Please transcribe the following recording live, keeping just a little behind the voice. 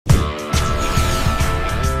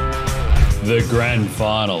The grand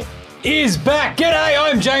final is back. G'day,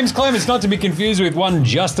 I'm Jaymz Clements, not to be confused with one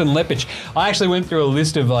Justin Lepich. I actually went through a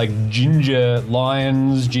list of like ginger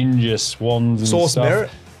lions, ginger swans and Sauce stuff. merit?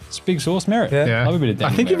 It's big sauce merit. Yeah. Love a bit of I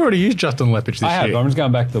think you've already used Justin Lepich this I have, year. but I'm just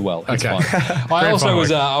going back to the well. It's Okay. fine. I also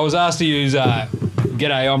was I was asked to use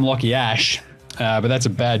G'day, I'm Lockie Ash. But that's a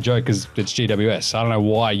bad joke because it's GWS. I don't know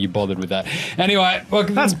why you bothered with that. Anyway, well,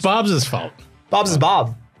 That's Barb's fault. Barb's is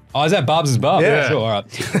Barb. Oh, is that Barb's Barb? Yeah. Sure, all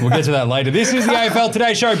right. We'll get to that later. This is the AFL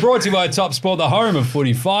Today Show brought to you by TopSport, the home of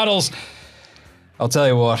footy finals. I'll tell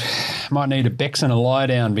you what, might need a Bex and a lie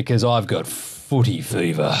down because I've got footy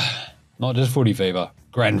fever. Not just footy fever,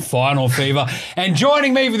 grand final fever. And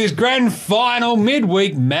joining me for this grand final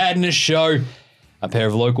midweek madness show, a pair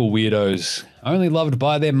of local weirdos, only loved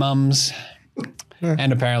by their mums.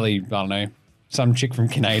 And apparently, I don't know, some chick from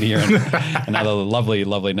Canada and another lovely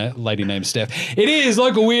lady named Steph. It is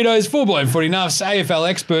local weirdos, full-blown footy nuffs, AFL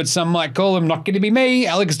experts, some might call them. Not going to be me,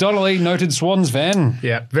 Alex Donnelly, noted Swans fan.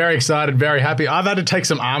 Yeah, very excited, very happy. I've had to take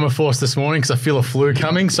some Armour Force this morning because I feel a flu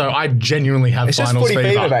coming, so I genuinely have It's just finals footy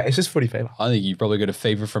fever, mate. It's just footy fever. I think you've probably got a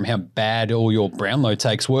fever from how bad all your Brownlow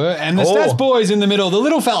takes were. And the stats boys in the middle, the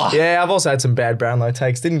little fella. Yeah, I've also had some bad Brownlow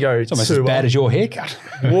takes. Didn't go It's almost as bad as your haircut.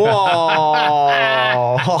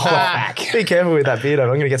 Whoa. Be careful with that beard. I'm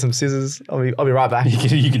going to get some scissors. I'll be right back.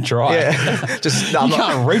 You can try. Yeah. Just, no, You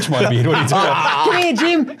can't reach my beard. What are you talking about? Come here,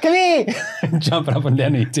 Jim. Come here. Jumping up and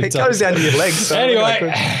down your it tiptoes. goes down to your legs. So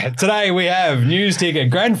Anyway, today we have news ticker,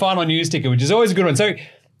 grand final news ticker, which is always a good one. So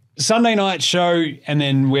Sunday night show, and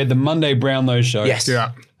then we had the Monday Brownlow show. Yes.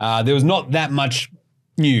 Yeah. There was not that much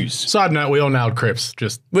news. Side note, we all nailed Cripps.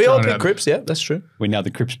 Just we all throwing it pick out. Cripps, yeah, that's true. We know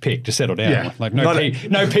the Cripps pick. Just settle down. Yeah. Like no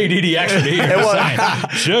P Diddy action here. It was.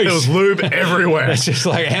 Jeez. There was lube everywhere. It's just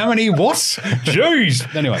like, how many what's?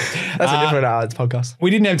 Jeez. Anyway. That's a different podcast.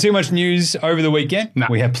 We didn't have too much news over the weekend. No.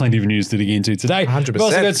 We have plenty of news to dig into today. 100%. We've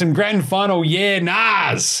also got some grand final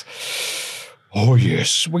nahs. Oh,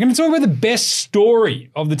 yes. We're going to talk about the best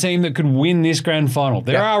story of the team that could win this grand final.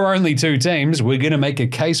 There are only two teams. We're going to make a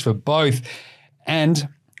case for both. And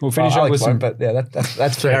we'll finish up with some... But yeah,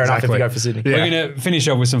 that's fair enough if you go for Sydney. Yeah. We're going to finish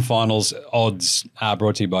up with some finals odds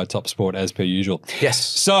brought to you by TopSport as per usual. Yes.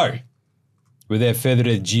 So, without further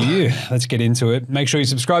ado, let's get into it. Make sure you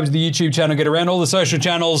subscribe to the YouTube channel, get around all the social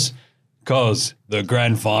channels, because the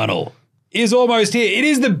grand final is almost here. It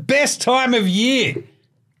is the best time of year.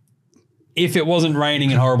 If it wasn't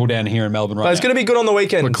raining and horrible down here in Melbourne right now. But it's going to be good on the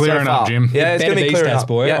weekend. We're clearing so up, far. Jim. Yeah, it's going to be clearing stats, up.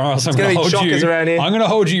 boy. Yeah. Or else It's I'm going going to to be chockers around here. I'm going to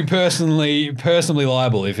hold you personally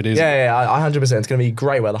liable if it is. Yeah, 100%. It's going to be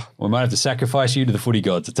great weather. We might have to sacrifice you to the footy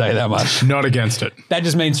gods, to tell you that much. Not against it. That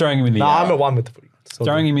just means throwing him in the No, Yarra. I'm at one with the footy.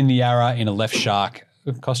 Throwing him in the Yarra in a left shark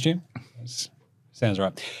costume. Sounds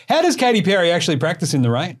right. How does Katy Perry actually practice in the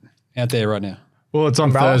rain out there right now? Well, it's on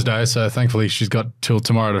Umbrella? Thursday, so thankfully she's got till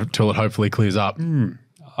tomorrow till it hopefully clears up.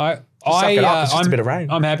 Suck it up. It's just a bit of rain.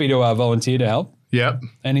 I'm happy to volunteer to help Yep.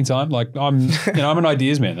 anytime. Like I'm an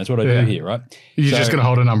ideas man. That's what I do here, right? You're So, just going to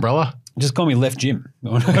hold an umbrella? just call me Left Jim.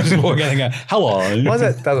 Just walk out and go, hello. Why is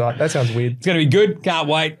that? That sounds weird. It's going to be good. Can't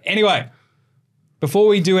wait. Anyway, before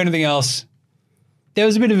we do anything else, there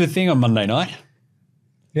was a bit of a thing on Monday night.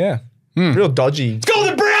 Yeah. Real dodgy. It's called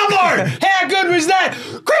the Brownlow. How good was that?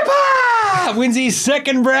 Cripper wins his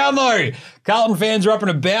second Brownlow. Carlton fans are up and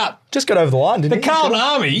about. Just got over the line, didn't The he? Carlton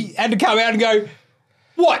Army had to come out and go,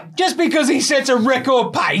 what? Just because he sets a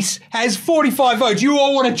record pace, has 45 votes, you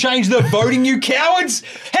all want to change the voting, you cowards?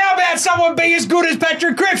 How about someone be as good as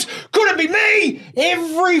Patrick Cripps? Could it be me?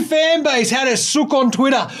 Every fan base had a sook on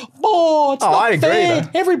Twitter. Oh, it's not I agree, fair. though.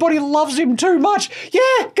 Everybody loves him too much.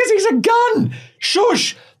 Yeah, because he's a gun.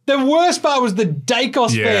 Shush. The worst part was the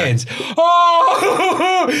Dacos fans.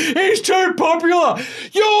 Oh, he's too popular.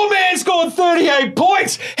 Your man scored 38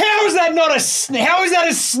 points. How is that not how is that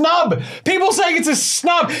a snub? People saying it's a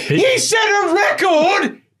snub. He set a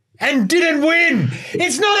record and didn't win.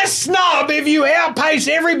 It's not a snub if you outpace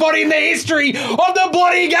everybody in the history of the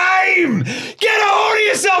bloody game. Get a hold of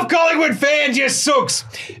yourself, Collingwood fans, you sooks.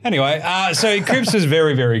 Anyway, so Cripps is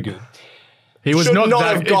very, very good. He was Should not not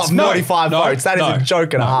that. have got it's not 45 votes. That is a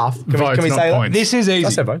joke and a half. Can Votes, we not say points. This is I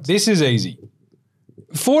easy. said votes. This is easy.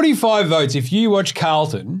 45 votes. If you watch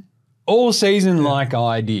Carlton all season like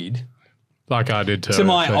I did, like I did too. to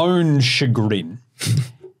my own chagrin,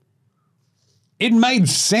 it made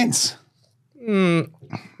sense.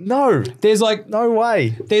 No. There's like No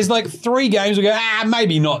way. 3 games we go,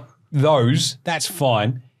 maybe not those. That's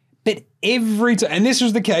fine. But every time, and this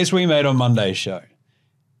was the case we made on Monday's show.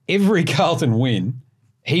 Every Carlton win,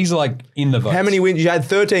 he's like in the votes. How many wins? You had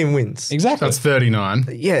 13 wins. Exactly. That's 39.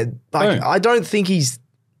 Yeah. Like, Boom. I don't think he's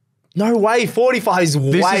No way. 45 is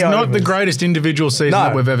way This is not over. the greatest individual season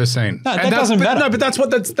that we've ever seen. No, that doesn't matter. No, but that's what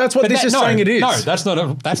this is saying it is. No, that's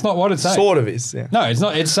not what it's saying. Sort of is, yeah. No, it's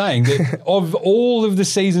not. It's saying that of all of the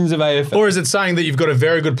seasons of AFL. Or is it saying that you've got a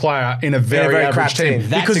very good player in a very crap average team? team.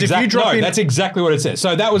 That's that's exactly what it says.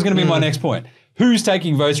 So that was going to be my next point. Who's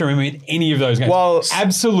taking votes from him in any of those games? Well,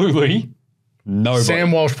 absolutely nobody.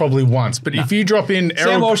 Sam Walsh probably once, but if you drop in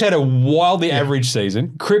Sam Walsh had a wildly average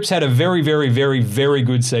season. Cripps had a very, very, very, very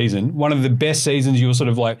good season. One of the best seasons you'll sort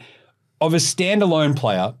of like of a standalone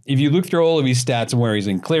player. If you look through all of his stats and where he's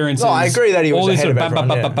in clearances. No, I agree that he was ahead of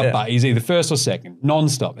everyone. He's either first or second,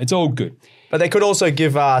 non-stop. It's all good. But they could also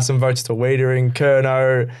give some votes to Wiedering,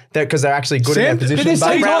 Curnow, because they're actually good in their position.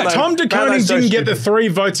 Tom De Koning didn't get the 3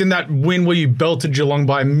 votes in that win where you belted Geelong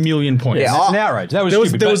by 1,000,000 points. Yeah, that's an outrage. That was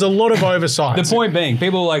stupid. There was a lot of oversight. The point being,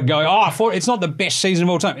 people are like going, it's not the best season of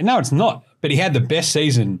all time. No, it's not. But he had the best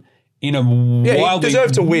season in a wildly, he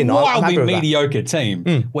deserved to win. wildly mediocre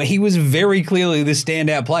team where he was very clearly the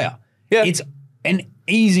standout player. Yeah. It's an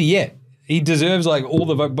easy yet. He deserves like all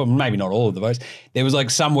the votes, but maybe not all of the votes. There was like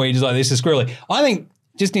some where you're just like, this is squirrely. I think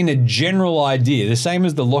just in a general idea, the same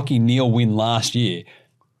as the Lockie Neal win last year,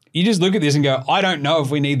 you just look at this and go, I don't know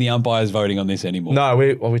if we need the umpires voting on this anymore. No, I'm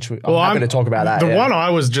happy to talk about that. The one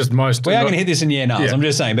I was just most... We are going to hit this in nulls, I'm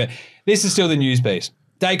just saying, but this is still the news piece.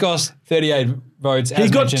 Dacos, 38 votes. He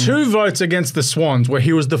got 2 votes against the Swans where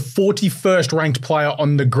he was the 41st ranked player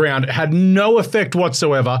on the ground. It had no effect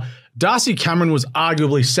whatsoever. Darcy Cameron was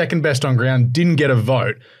arguably second best on ground, didn't get a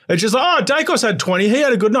vote. It's just like, Dacos had 20, he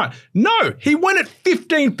had a good night. No, he went at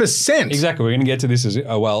 15%. Exactly, we're going to get to this as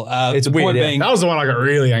well. It's the weird, point being, that was the one I got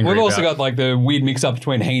really angry We've about. also got like the weird mix-up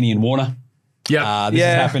between Heaney and Warner. Yeah,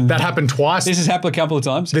 That happened twice. This has happened a couple of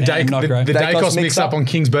times. The Dacos mix-up on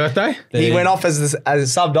King's birthday. He went off as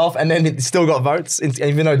subbed off and then still got votes,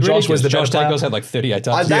 even though Josh was the best player. Dacos had like 38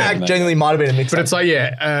 touches. That genuinely might have been a mix-up. But it's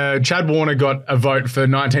like, Chad Warner got a vote for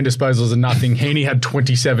 19 disposals and nothing. Heaney had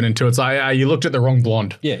 27 and 2. It's like, you looked at the wrong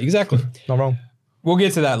blonde. Yeah, exactly. Not wrong. We'll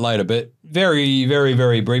get to that later, but very, very,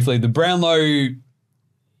 very briefly, the Brownlow,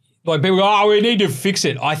 like people go, we need to fix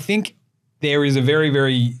it. I think there is a very,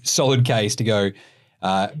 very solid case to go,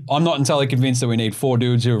 I'm not entirely convinced that we need 4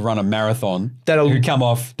 dudes who have run a marathon who come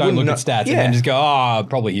off, don't look at stats, and then just go,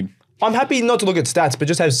 probably him. I'm happy not to look at stats, but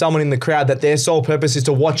just have someone in the crowd that their sole purpose is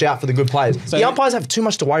to watch out for the good players. So the umpires have too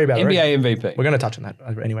much to worry about. NBA MVP. We're going to touch on that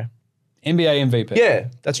anyway. NBA MVP. Yeah,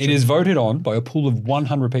 that's true. It is voted on by a pool of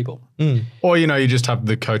 100 people. Or, you just have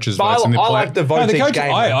the coaches' votes in the play. I like the votes each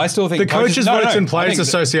game. I still think the coaches' votes and Players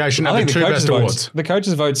Association are the 2 best awards. The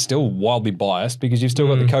coaches' vote's still wildly biased because you've still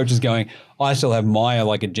got the coaches going, I still have my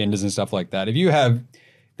like agendas and stuff like that. If you have,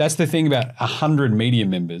 that's the thing about 100 media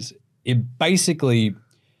members, it basically...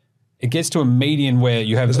 It gets to a median where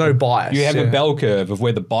you have... There's no bias. You have a bell curve of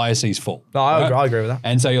where the biases fall. No, I agree with that.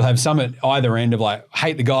 And so you'll have some at either end of like,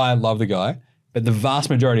 hate the guy, love the guy. But the vast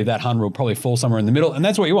majority of that 100 will probably fall somewhere in the middle. And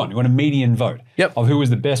that's what you want. You want a median vote of who was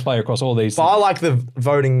the best player across all these things. I like the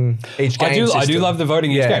voting each game I do love the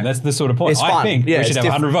voting each game. That's the sort of point. I think we should have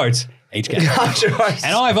 100 votes each game. 100 votes.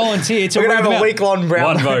 And I volunteer to... We're going to have a week-long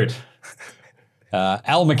round. 1 vote.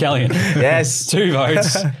 Al McAllion. Yes. 2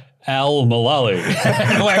 votes. Al Malali.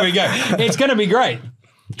 Away we go. It's going to be great.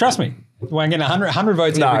 Trust me. We're getting 100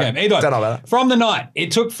 votes every game. Either way, don't know about that. From the night,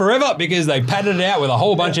 it took forever because they padded it out with a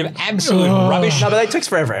whole bunch of absolute rubbish. No, but it takes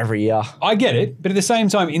forever every year. I get it, but at the same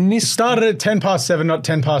time, in this... Started at 7:10, not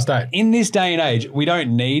 8:10. In this day and age, we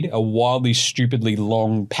don't need a wildly, stupidly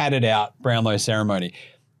long, padded out Brownlow ceremony.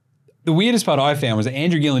 The weirdest part I found was that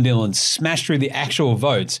Andrew Gillan-Dillon smashed through the actual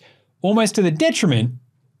votes almost to the detriment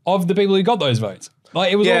of the people who got those votes.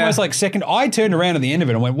 Like, it was almost like second. I turned around at the end of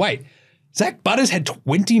it and went, wait, Zach Butters had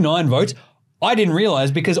 29 votes. I didn't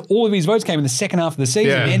realise because all of his votes came in the second half of the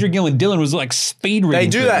season. Yeah. Andrew Gillan-Dillon was like speed reading. They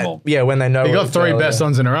do that, when they know. He got 3 best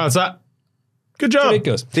ons in a row. It's like, good job.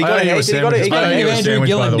 Ridiculous. He got Andrew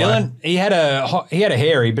Gillan-Dillon. He had a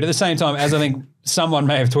hairy, but at the same time, as I think someone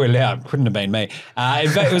may have tweeted out, couldn't have been me. In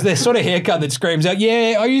fact, it was the sort of haircut that screams out,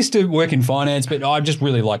 I used to work in finance, but I just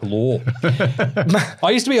really like law. I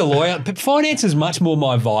used to be a lawyer, but finance is much more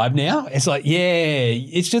my vibe now. It's like,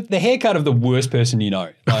 it's just the haircut of the worst person you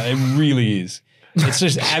know. Like, it really is. It's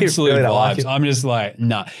just absolute really vibes. like I'm just like,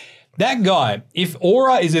 nah. That guy, if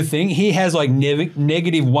aura is a thing, he has like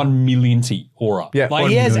negative 1 millionty aura. Yeah, like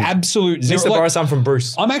he has absolute zero. Needs to borrow some from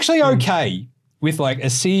Bruce. I'm actually okay with like a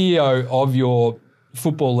CEO of your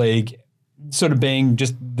football league sort of being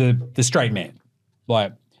just the straight man.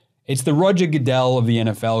 Like it's the Roger Goodell of the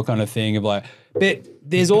NFL kind of thing of like, but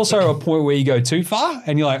there's also a point where you go too far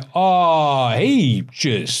and you're like, he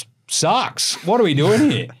just sucks. What are we doing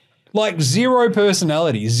here? Like zero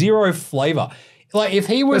personality, zero flavor. Like if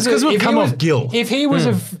he was, because we've come off Gill. If he was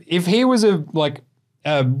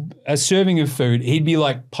a serving of food, he'd be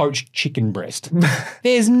like poached chicken breast.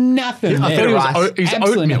 There's nothing there. I thought he's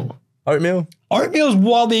oatmeal. Oatmeal? Oatmeal's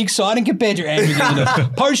wildly exciting compared to Andrew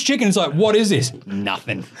Gilligan. Poached chicken, it's like, what is this?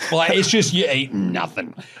 Nothing. Like, it's just you eat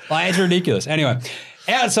nothing. Like, it's ridiculous. Anyway,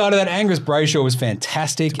 outside of that, Angus Brayshaw was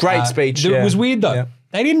fantastic. Great speech. It was weird, though. Yeah.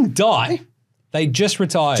 They didn't die. They just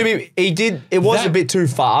retired. It was a bit too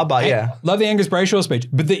far, but yeah. Love the Angus Brayshaw speech.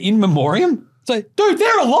 But the in memoriam, it's like, dude,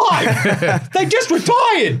 they're alive. They just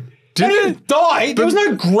retired. They didn't die. There was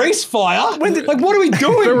no grease fire. Like, what are we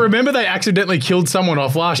doing? But remember, they accidentally killed someone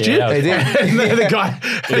off last year. They did. And the guy,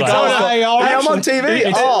 hey, I'm on TV.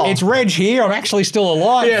 It's Reg here. I'm actually still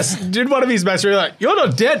alive. Yes. Did one of his mates be like, "You're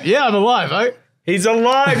not dead." Yeah, I'm alive. Eh? He's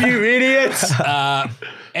alive, you idiots.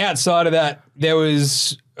 Outside of that, there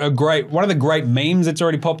was one of the great memes that's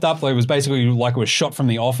already popped up. Like, it was basically like it was shot from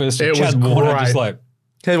The Office. It Chad was Warner great. just like.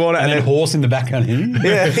 And then horse in the background.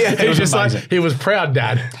 Yeah. He was just like, he was proud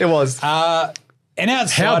dad. It was. And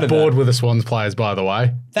outside How of bored that, were the Swans players, by the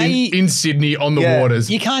way? In Sydney on the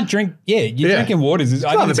waters. you can't drink. Yeah, you're drinking waters.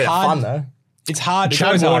 I think it's hard. Fun though. It's hard.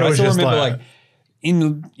 Chad It's hard. Warner I was still just remember like-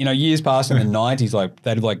 in years past in the 90s, like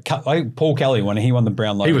they'd like cut, like Paul Kelly when he won the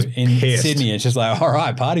Brownlow He was in pissed. Sydney. It's just like, all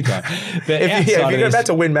right, party time. But If you're about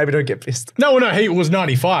to win, maybe don't get pissed. No, he was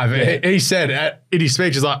 95. Yeah. He said in his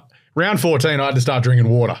speech, he's like, round 14, I had to start drinking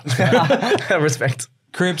water. Respect.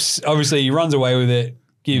 Cripps, obviously, he runs away with it,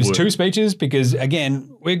 gives two speeches because,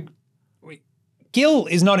 again, Gill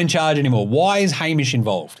is not in charge anymore. Why is Hamish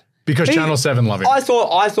involved? Because Channel 7 love him. I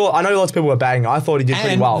know lots of people were bagging. I thought he did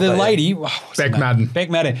pretty well. The lady, Beck Madden. Beck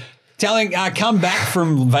Madden, telling, come back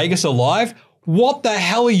from Vegas alive. What the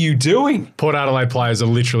hell are you doing? Port Adelaide players are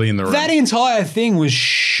literally in the room. That entire thing was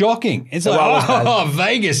shocking. It's like,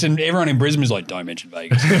 Vegas. And everyone in Brisbane is like, don't mention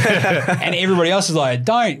Vegas. And everybody else is like,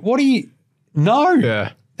 don't. What do you? No.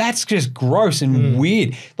 Yeah. That's just gross and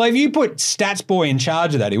weird. Like, if you put Stats Boy in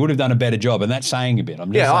charge of that, he would have done a better job. And that's saying a bit.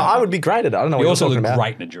 I'm just saying. I would be great at it. I don't know what He you're also talking looked about.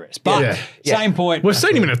 great in a dress. But same point. We've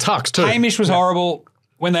seen him in a tux too. Hamish was horrible.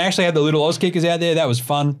 When they actually had the little Oz kickers out there, that was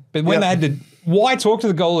fun. But when they had to, why talk to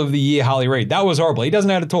the goal of the year, Harley Reid? That was horrible. He doesn't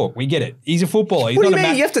know how to talk. We get it. He's a footballer. He's What do not you a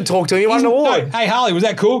mean? You have to talk to him. You won an award. No, hey, Harley, was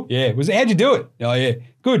that cool? Yeah. How'd you do it? Oh, yeah.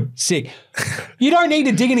 Good. Sick. You don't need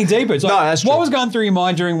to dig any deeper. It's like, No, that's true. what was going through your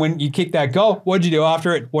mind during when you kicked that goal? What did you do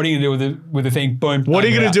after it? What are you going to do with the thing? Boom. What are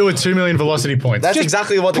you going to do with 2 million velocity points? That's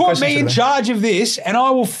exactly what the Put question me in should charge of this and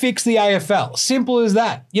I will fix the AFL. Simple as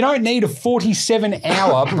that. You don't need a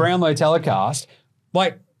 47-hour Brownlow telecast.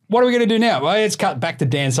 Like, what are we going to do now? Well, let's cut back to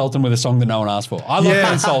Dan Sultan with a song that no one asked for. I love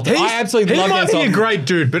Dan Sultan. I absolutely love Dan He might Sultan. be a great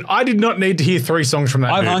dude, but I did not need to hear 3 songs from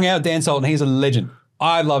that I've dude. hung out with Dan Sultan. He's a legend.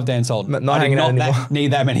 I love Dan Sultan. Not I did hanging out not anymore.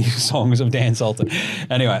 need that many songs of Dan Sultan.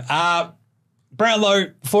 Anyway, Brownlow,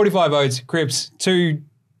 45 votes. Cripps, two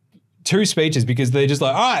speeches because they're just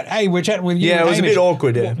like, all right, hey, we're chatting with you. Yeah, it was a bit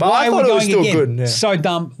awkward, yeah. But Why I are we thought it was going still again? good, yeah. So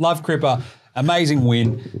dumb. Love Cripper. Amazing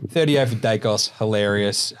win. 38 for Dacos.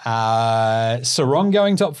 Hilarious. Sarong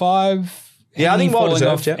going top 5. Yeah, I think well falling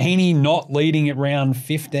deserved, off. yeah. Heaney not leading at round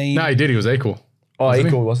 15. No, he did. He was equal. Oh,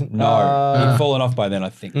 equal, wasn't? No, he'd fallen off by then, I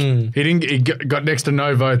think. He didn't. He got next to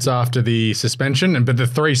no votes after the suspension, but the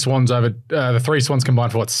 3 Swans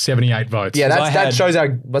combined for 78 votes. Yeah, I that had- shows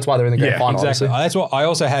that's why they're in the grand final. Exactly. Obviously. That's what I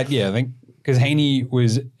also had. Yeah, I think because Heaney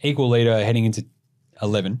was equal leader heading into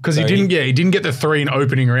 11. because he didn't get the 3 in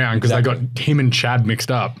opening round because they got him and Chad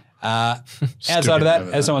mixed up. Outside of that,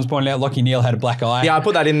 as someone's pointed out, Lockie Neal had a black eye. Yeah, I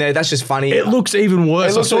put that in there. That's just funny. It looks even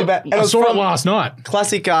worse. It looks really bad. And I it was saw it from- last night.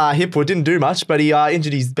 Classic Hipwood didn't do much, but he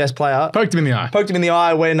injured his best player. Poked him in the eye. Poked him in the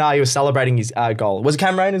eye when he was celebrating his goal. Was it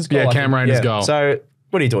Cam Rayner's goal? Yeah, I Cam think? Rayner's goal. So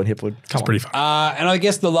what are you doing, Hipwood? Come on. Pretty fun. And I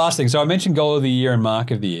guess the last thing. So I mentioned goal of the year and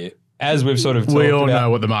mark of the year. As we've sort of talked We all about. know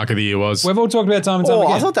what the mark of the year was. We've all talked about time and time Oh,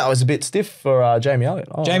 again. I thought that was a bit stiff for Jamie Elliott.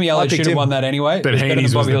 Oh, Jamie I Elliott picked should have him. won that anyway. But It was better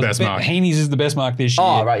Heaney's than was Bobby the Hill's. best But mark. Heaney's is the best mark this year.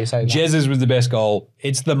 Oh, right, you're saying that. Jazz's was the best goal.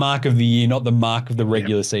 It's the mark of the year, not the mark of the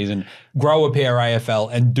regular season. Grow a pair AFL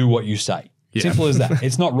and do what you say. Simple as that.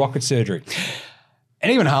 It's not rocket surgery.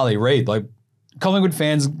 And even Harley Reid, like Collingwood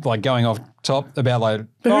fans, like going off top about like,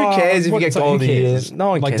 But who cares if you get goal of the year? No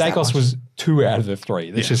one like cares that Dacos much. was 2 out of the 3.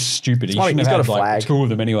 That's just stupid. He funny, shouldn't he's have got had a like flag. 2 of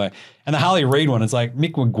them anyway. And the Harley Reid one, it's like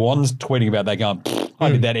Mick McGuan's tweeting about that going, I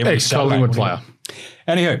did that every Ex-Collingwood Saturday.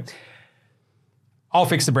 player. Anywho, I'll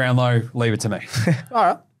fix the Brownlow. Leave it to me. All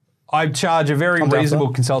right. I charge a very down for reasonable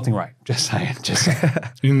that. consulting rate. Just saying. Just saying.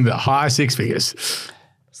 In the high 6 figures.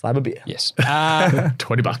 Slab a beer. Yes.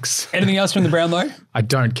 $20. Anything else from the Brownlow? I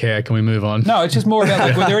don't care. Can we move on? No, it's just more about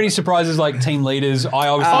like, were there any surprises like team leaders? I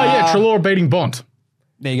obviously. Oh, yeah. Treloar beating Bont.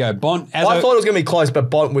 There you go. Bont. I thought it was going to be close,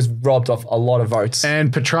 but Bont was robbed off a lot of votes.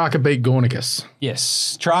 And Petrarca beat Gornicus.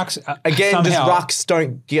 Yes. Trucks. Again, just rucks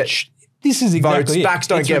don't get this is exactly votes. it. Backs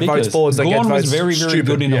don't It's get ridiculous. votes. Forwards don't get Gawn votes. was very, very Stupid.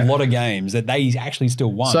 good in a lot of games that they actually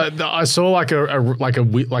still won. So I saw like I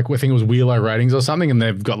think it was Wheelo ratings or something, and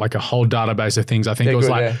they've got like a whole database of things. I think it was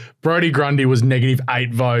like Brodie Grundy was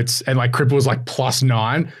 -8 votes, and like Cripps was like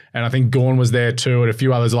 +9, and I think Gawn was there too, and a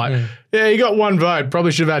few others like, yeah, you got 1 vote,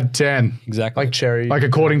 probably should have had 10. Exactly. Like Cherry. Like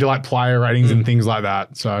according to like player ratings and things like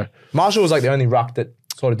that. So Marshall was like the only ruck that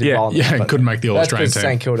sort of did well. Yeah, couldn't make the All-Australian team.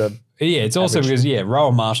 St Kilda. Yeah, it's also because,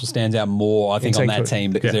 Rowan Marshall stands out more, I think, on that team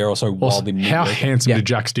because they're also wildly How midweek. handsome did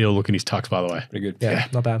Jack Steele look in his tux, by the way? Pretty good. Yeah,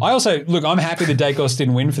 not bad. I also, look, I'm happy that Dacos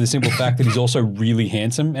didn't win for the simple fact that he's also really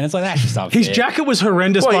handsome. And it's like, that's just unfair. His jacket was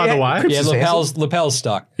horrendous, by the way. Yeah, lapels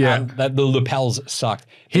stuck. Yeah. The lapels sucked.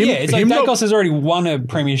 It's like Dacos has already won a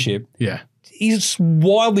premiership. Yeah. He's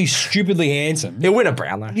wildly, stupidly handsome. He'll win a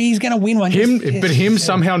Brownlow. He's going to win one. But him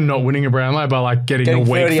somehow not winning a Brownlow by like getting a week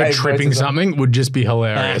for 38 tripping votes something would just be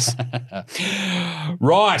hilarious.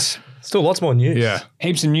 Right. Still lots more news. Yeah.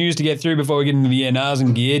 Heaps of news to get through before we get into the NRs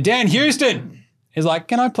and gear. Dan Houston is like,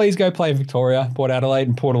 can I please go play Victoria, Port Adelaide,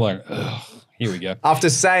 and Port Adelaide? Ugh, here we go. After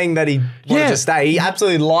saying that he wanted to stay, he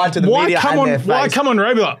absolutely lied to the media and their face. Why come on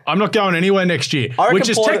Roby? I'm not going anywhere next year, which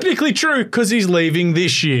is technically true because he's leaving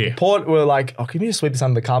this year. Port were like, oh, can we just sweep this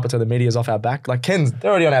under the carpet so the media's off our back? Like Ken's,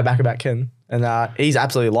 they're already on our back about Ken. And he's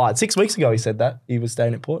absolutely lied. 6 weeks ago he said that he was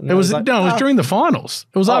staying at Port. It was during the finals.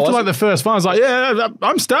 It was after like the first finals. Like, yeah,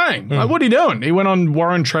 I'm staying. Like, what are you doing? He went on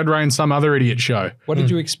Warren Treadray and some other idiot show. What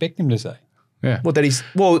did you expect him to say? Yeah. Well, that he's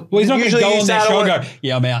he's not going to usually go on that show and go,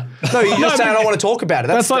 yeah, I'm out. No, you just say I don't want to talk about it.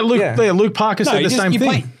 That's like Luke Parker said the same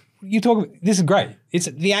thing. This is great. It's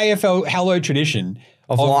the AFL hallowed tradition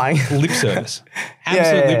of lying. Lip service.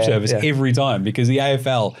 Absolute lip service every time because the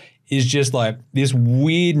AFL is just like this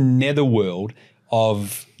weird netherworld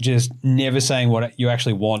of just never saying what you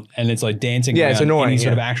actually want, and it's like dancing around it's annoying, any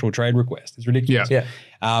sort of actual trade request. It's ridiculous. Yeah.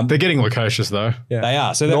 They're getting Lukosius though. Yeah. They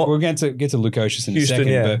are. So we're going to get to Lukosius in a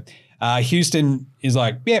second. But Houston is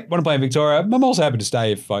like, want to play in Victoria. I'm also happy to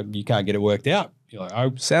stay if you can't get it worked out. You're like,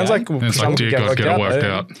 oh, sounds like it's like, dear God, get it worked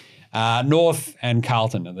out. North and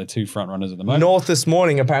Carlton are the two front runners at the moment. North this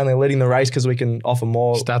morning apparently leading the race because we can offer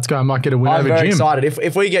more. Stats guy might get a win over Jim. I'm very excited.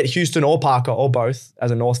 If we get Houston or Parker or both as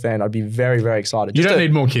a North fan, I'd be very, very excited. You don't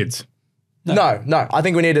need more kids. No. I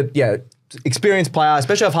think we need a experienced player,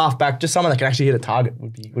 especially off halfback, just someone that can actually hit a target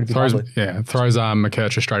would be lovely. Yeah, throws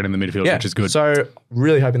McKercher straight in the midfield, which is good. So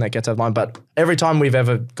really hoping that gets out of mind. But every time we've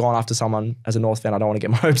ever gone after someone as a North fan, I don't want to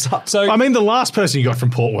get my hopes up. So I mean, the last person you got from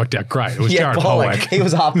Port worked out great. It was Jared Pollock. He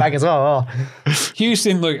was a halfback as well.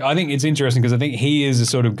 Houston, look, I think it's interesting because I think he is the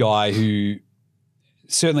sort of guy who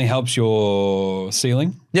certainly helps your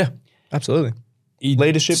ceiling. Yeah, absolutely.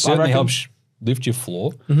 Leadership certainly helps lift your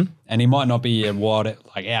floor, and he might not be a wild,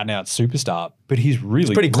 like out and out superstar, but he's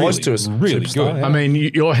really pretty close to us. Really good. Yeah. I mean,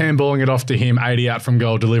 you're handballing it off to him, 80 out from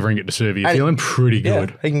goal, delivering it to Servi. You're feeling pretty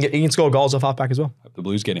good. He can score goals off halfback as well. Hope the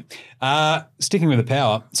Blues get him. Sticking with the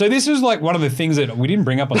power. So this was like one of the things that we didn't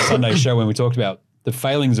bring up on Sunday's show when we talked about the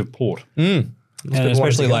failings of Port, and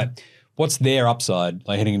especially like what's their upside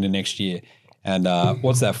like heading into next year, and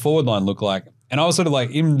what's that forward line look like? And I was sort of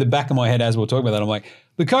like in the back of my head as we were talking about that, I'm like,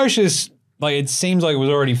 Lukosius. Like, it seems like it was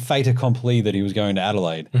already fait accompli that he was going to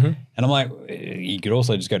Adelaide. And I'm like, he could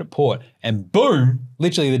also just go to Port. And boom,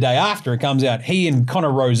 literally the day after it comes out, he and Connor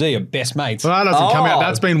Rozee are best mates. Well, that doesn't come out.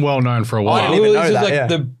 That's been well known for a while. I didn't even know that, like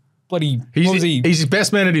the bloody, he's his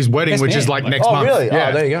best man at his wedding, which is like next month. Oh, really? Yeah.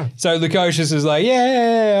 Oh, there you go. So Lukosius is like,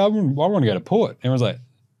 I want to go to Port. Everyone's like,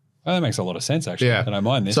 well, that makes a lot of sense, actually. Yeah. I don't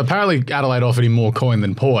mind this. So apparently Adelaide offered him more coin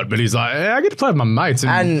than Port, but he's like, I get to play with my mates.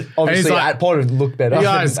 And obviously at Port would look better than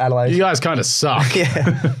Adelaide. You guys kind of suck.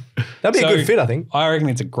 That'd be a good fit, I think. I reckon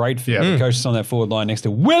it's a great fit. Lukosius on that forward line next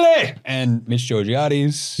to Willie and Mitch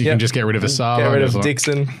Georgiades. You can just get rid of Asala. Get rid of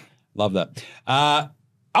Dixon. Love that.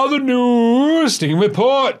 Other news, sticking with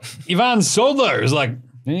Port, Ivan Soldler is like,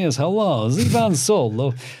 yes, hello, it's Ivan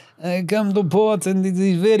Soldler. I come to Port and it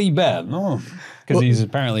is very bad. No. Because he's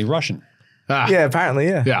apparently Russian. Yeah, apparently,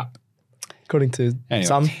 yeah. According to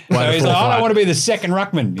some. So he's like, I don't want to be the second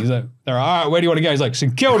ruckman. He's like, all right, where do you want to go? He's like,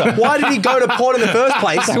 St Kilda. Why did he go to Port in the first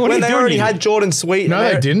place when they already had Jordan Sweet? No,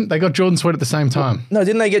 they didn't. They got Jordan Sweet at the same time. No,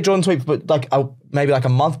 didn't they get Jordan Sweet but maybe like a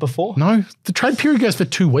month before? No, the trade period goes for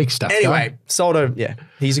 2 weeks. Anyway, Soldo,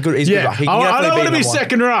 he's a good ruck. I don't want to be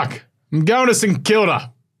second ruck. I'm going to St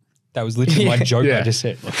Kilda. That was literally my joke I just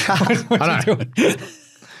said. What's he doing?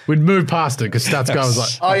 We'd move past it because Stats guy was like...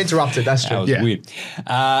 I interrupted, that's true. That was weird.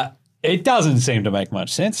 It doesn't seem to make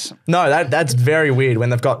much sense. No, that's very weird when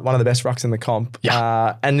they've got one of the best rucks in the comp.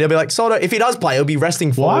 Yeah. And they'll be like, Soldo, if he does play, he'll be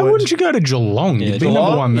resting forward. Why wouldn't you go to Geelong? You'd be Geelong?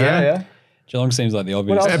 number one there. Yeah. Geelong seems like the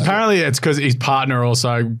obvious. What else? Apparently, it's because his partner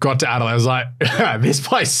also got to Adelaide. I was like, this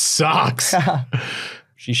place sucks.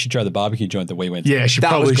 She should try the barbecue joint that we went to. Yeah, she That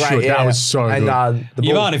probably was great. should. Yeah. That was so and, good. the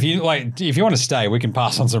bull, Yvonne, if you want to stay, we can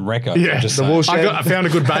pass on some records. Yeah, Just the saying. bullshit. I found a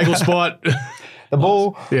good bagel spot. the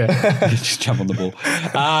bull. Yeah. Just jump on the ball.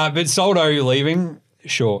 But Soldo leaving,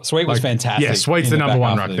 sure. Sweet was fantastic. Yeah, Sweet's in the number back one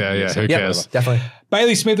half ruck of there. Yeah, who Yep, cares? definitely.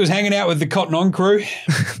 Bailey Smith was hanging out with the Cotton On crew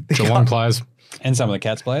Geelong players. and some of the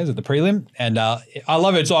Cats players at the prelim. And I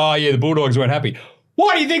love it. It's the Bulldogs weren't happy.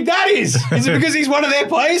 Why do you think that is? Is it because he's one of their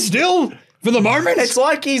players still? For the moment, It's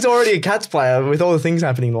like he's already a Cats player with all the things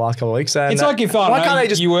happening in the last couple of weeks. And it's like if why can't they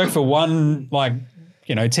just you work for one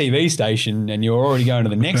TV station and you're already going to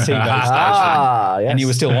the next TV station. yes. And you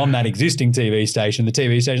were still on that existing TV station. The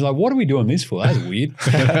TV station's like, what are we doing this for? That's weird.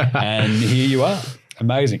 And here you are.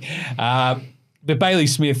 Amazing. But Bailey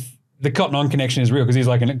Smith, the Cotton On connection is real because he's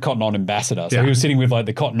like a Cotton On ambassador. So he was sitting with like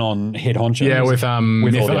the Cotton On head honchos. Yeah, with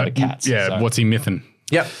all the other Cats. Yeah, So- what's he mything?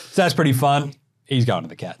 Yep. So that's pretty fun. He's going to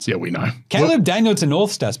the Cats. Yeah, we know. Caleb Daniel to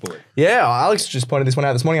North Stats boy. Yeah, Alex just pointed this one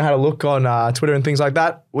out this morning. I had a look on Twitter and things like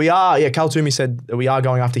that. Cal Toomey said that we are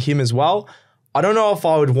going after him as well. I don't know if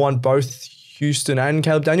I would want both Houston and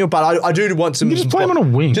Caleb Daniel, but I do want some. You just play him on a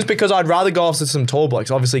wing. Just because I'd rather go after some tall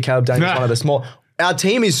blokes. Obviously, Caleb Daniel's one of the small. Our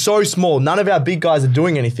team is so small. None of our big guys are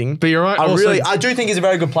doing anything. But you're right. I do think he's a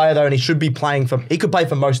very good player though, and he should be playing for. He could play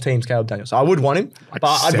for most teams, Caleb Daniel. So I would want him, but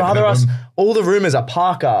I'd 7 rather of us. them. All the rumors are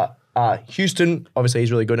Parker. Houston, obviously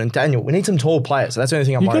he's really good, and Daniel, we need some tall players. So that's the only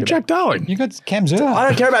thing I'm You worried got Jack Darling. You got Cam Zerha. I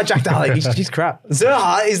don't care about Jack Donnelly. He's crap.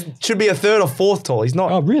 Zerha should be a third or fourth tall. He's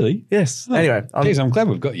not. Oh, really? Yes. Anyway. Geez, I'm glad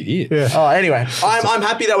we've got you here. Yeah. Anyway, I'm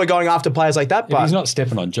happy that we're going after players like that. But He's not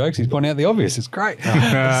stepping on jokes. He's pointing out the obvious. It's great.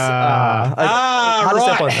 hard to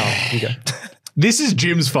step on. No, you go. This is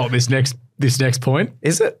Jim's fault. This next point.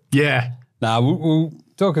 Is it? Yeah. Nah, we'll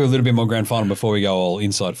talk a little bit more grand final before we go all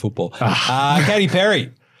inside football. Katy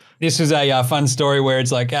Perry. This was a fun story where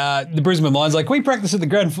it's like the Brisbane Lions like, can we practice at the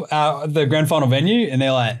grand final venue? And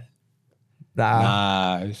they're like, Nah.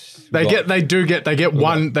 nah. They get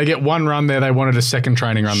one run there. They wanted a second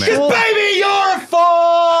training run there. Baby, you're a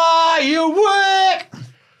firework.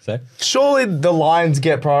 So Surely the Lions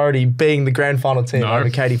get priority being the grand final team No, over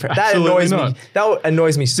Katy Perry. That absolutely annoys me. not. That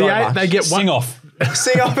annoys me so much. They get one. sing off.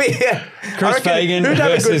 Sing off here. Chris Fagan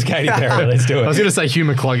versus Katy Perry. Let's do I was it. going to say Hugh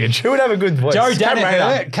McCluggage. Who would have a good voice? Joe Cam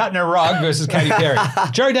Rayner. Danaher cutting a rug versus Katy Perry.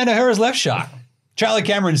 Joe Danaher's left shark. Charlie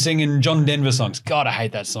Cameron singing John Denver songs. God, I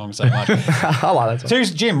hate that song so much. I like that song.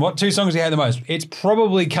 Jim, what two songs do you hate the most? It's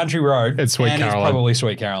probably Country Road. It's Sweet and Caroline. It's probably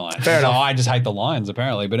Sweet Caroline. Fair enough. I just hate the Lions,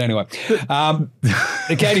 apparently. But anyway,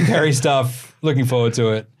 the Katy Perry stuff, looking forward to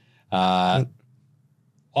it.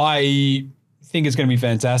 I think it's going to be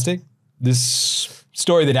fantastic. This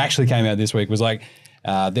story that actually came out this week was like,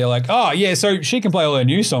 they're like, oh, yeah, so she can play all her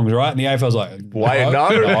new songs, right? And the AFL's like, Wait, no.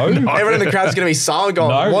 Everyone in the crowd's going to be silent going,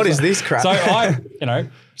 no. what is this crap? So I,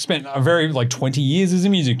 spent a very, 20 years as a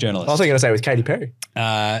music journalist. I was going to say with Katy Perry.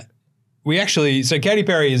 So Katy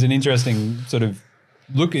Perry is an interesting sort of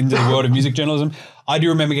look into the world of music journalism. I do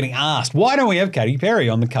remember getting asked, why don't we have Katy Perry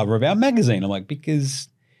on the cover of our magazine? I'm like, because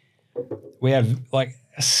we have a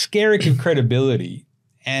skerrick of credibility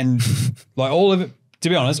and all of it, to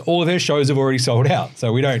be honest, all of her shows have already sold out.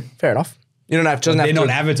 So we don't. Fair enough. You don't have to. They're not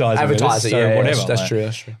advertising. Advertise it, so yeah, whatever. That's true.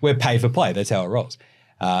 That's true. We're pay for play. That's how it rolls.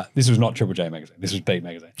 This was not Triple J magazine. This was Beat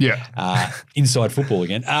magazine. Yeah. Inside football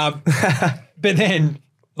again. But then,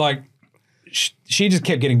 she just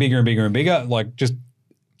kept getting bigger and bigger and bigger. Just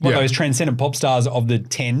one of those transcendent pop stars of the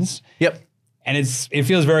 10s. Yep. And it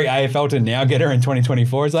feels very AFL to now get her in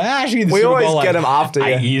 2024. It's like, she did the We Super always Bowl get them after.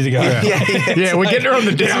 8 years ago. Yeah, we're getting her on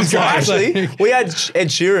the downside. Actually, we had Ed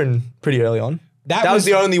Sheeran pretty early on. That was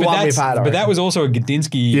the only one we've had. But that was also a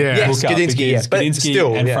Gadinsky Yes, hookup Gadinsky, because but Gadinsky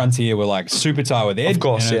still, and yeah. Frontier were super tight with Ed. Of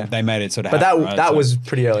course, and yeah. They made it sort of But happen, right? that So- was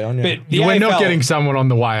pretty early on, yeah. But the We're not AFL getting someone on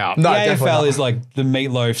the way up. The No, definitely AFL not. is like the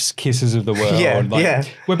Meatloaf's Kisses of the world. Yeah.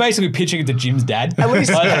 We're basically pitching it to Jim's dad. At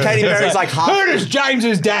least Katy Perry's like half. Who does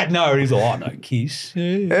James's dad know? And he's like, no, Kiss.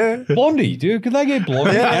 Blondie, dude. Could they get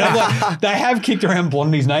Blondie? And I'm like, they have kicked around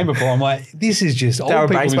Blondie's name before. I'm like, this is just old Darryl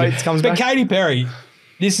people. Braithwaite comes But back. Katy Perry,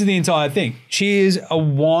 this is the entire thing. She is a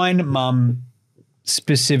wine mum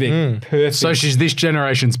specific, perfect. So she's this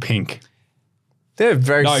generation's Pink. They're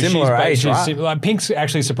very similar age, right? Pink's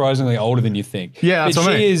actually surprisingly older than you think. Yeah, that's but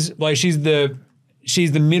what I she mean. is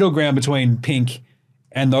she's the middle ground between Pink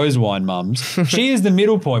and those wine mums. She is the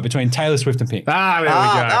middle point between Taylor Swift and Pink. Ah, there we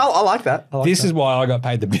go. I like that. This is why I got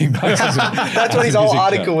paid the big bucks. That's what his whole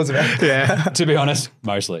article was about. Yeah. To be honest,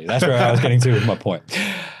 mostly. That's where I was getting to with my point.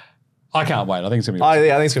 I can't wait. I think it's going to be awesome.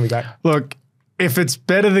 I think it's going to be great. Look, if it's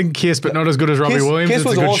better than Kiss but not as good as Robbie Williams, Kiss it's a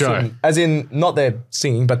was good awesome. show. As in, not their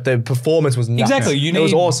singing, but their performance was nuts. Exactly. It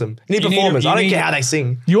was awesome. You need performers. I don't care how they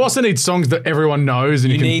sing. You also need songs that everyone knows.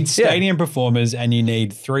 And You need stadium performers, and you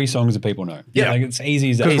need 3 songs that people know. Yeah. Like, it's easy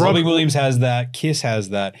as that. Because Robbie Williams has that. Kiss has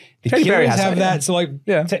that. The Katy Perry Killers has have that, that. So, like,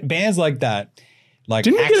 bands like that, like,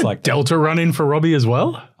 Didn't you acts get a like Delta run in for Robbie as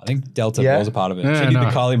well? I think Delta Yeah. was a part of it. Yeah, she did no.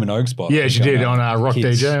 the Kylie Minogue spot. Yeah, she did on Rock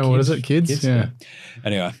Kids. DJ. Or what is it? Kids? Yeah.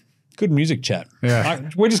 Anyway, good music chat. Yeah.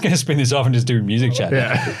 We're just going to spin this off and just do music chat.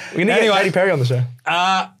 Yeah. We need to get Katy Perry on the show.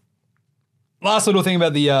 Last little thing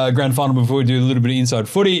about the grand final before we do a little bit of inside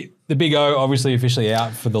footy. The Big O obviously officially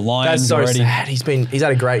out for the Lions That's so already. sad. He's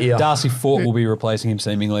had a great year. Darcy Fort will be replacing him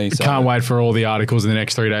seemingly. So. Can't wait for all the articles in the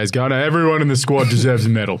next 3 days. Go, no, everyone in the squad deserves a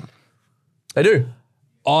medal. They do.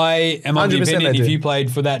 I am of the 100% opinion they if do. you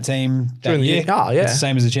played for that team that During the year, year. Oh, yeah. it's the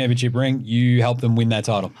same as a championship ring. You help them win that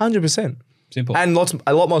title. 100%. Simple. And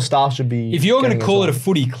a lot more staff should be. if you're going to call it a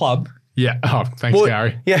footy club, Yeah. Oh, thanks,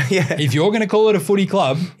 Gary. Yeah. if you're going to call it a footy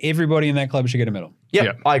club, everybody in that club should get a medal. Yep,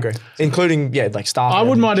 Yeah. I agree. Including, like staff. I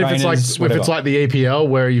wouldn't mind if it's Trainers, like whatever. the EPL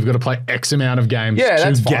where you've got to play X amount of games Yeah, to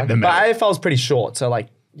that's get fine. the But medal. AFL's pretty short, so like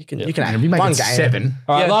you can If have you make one it game. 7.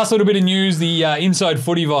 All right, Yeah. last little bit of news, the inside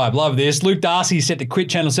footy vibe. Love this. Luke Darcy set to quit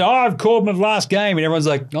channel. Say, I've called my last game. And everyone's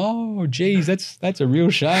like, oh, geez, that's a real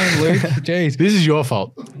shame, Luke. Jeez. This is your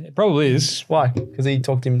fault It probably is. Why? Because he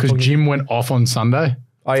talked him. because Jim went off on Sunday.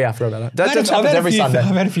 Oh yeah, I forgot about that. I've That happens every Sunday. I've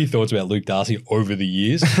had a few thoughts about Luke Darcy over the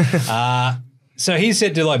years. So he's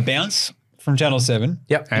set to like bounce from Channel 7.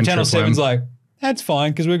 Yep. And And Channel Triple 7's M. like, that's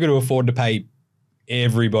fine because we're going to afford to pay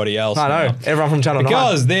everybody else. I know. now. Everyone from Channel 9.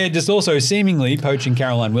 Because they're just also seemingly poaching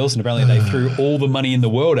Caroline Wilson. Apparently they threw all the money in the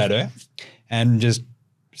world at her and just,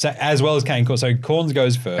 as well as Kane Corns. So Corns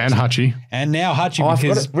goes first. And Hutchie, And now Hutchie, Oh, I forgot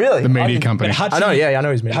because it. Really? the media I didn't- company. Hutchie, I know, yeah, I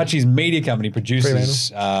know his media. Hutchie's media company produces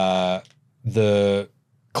the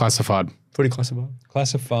Classified. Footy classified.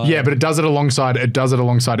 classified. Yeah, but it does it alongside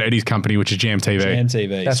Eddie's company, which is GMTV.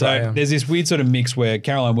 MTV. That's so right, yeah. there's this weird sort of mix where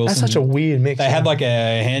Caroline Wilson. That's such a weird mix. They had like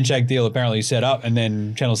a handshake deal apparently set up, and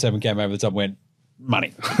then Channel 7 came over the top and went,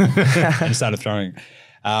 money. And started throwing.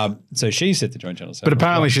 So she's set to join Channel 7. But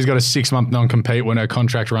apparently she's got a 6-month non-compete when her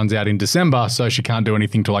contract runs out in December, so she can't do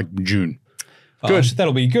anything till like June. Good.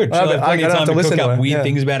 That'll be good. Well, She'll have I plenty of don't time have to to cook listen to up her, weird yeah.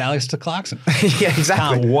 things about Alistair Clarkson. yeah,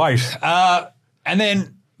 exactly. Can't wait. And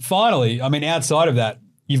then finally, I mean, outside of that,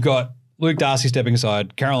 you've got Luke Darcy stepping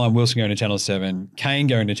aside, Caroline Wilson going to Channel 7, Kane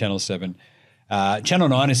going to Channel 7. Channel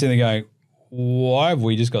 9 is sitting there going, why have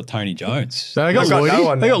we just got Tony Jones? So they got They've got Lloydie. no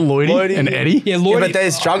one They got now. Lloydie Lloydie. and Eddie. Yeah, Lloyd. but they're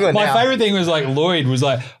struggling My now. favorite thing was like Lloyd was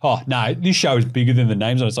like, oh, no, this show is bigger than the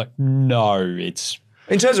names on it. It's like, no, it's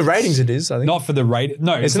In terms of ratings, it is, I think. not for the rate.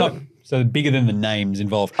 No, it's Isn't not. it? So bigger than the names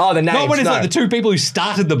involved. Oh, the Not names, when it's no. like the two people who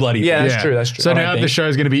started the bloody Yeah, thing. that's true. That's true. So I now think. the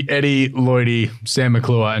show's going to be Eddie, Lloydie, Sam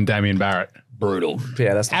McClure, and Damien Barrett. Brutal.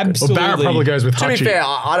 Yeah, that's not good. Well, Absolutely. Barrett probably goes with To be Hutchie. fair,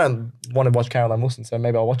 I don't want to watch Caroline Wilson, so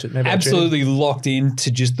maybe I'll watch it. Maybe I'll tune in. Absolutely locked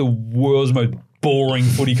into just the world's most boring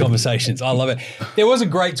footy conversations. I love it. There was a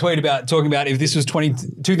great tweet about talking about if this was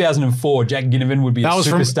 2004, Jack Ginnivan would be a That was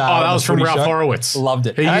superstar. from, on that the was from footy Ralph show. Horowitz. Loved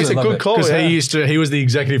it. He That's used a to good call. because Yeah. he was the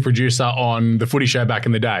executive producer on the footy show back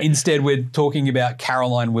in the day. Instead, we're talking about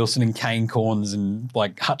Caroline Wilson and Kane Corns and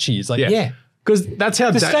like Hutchie. It's like, yeah. Because that's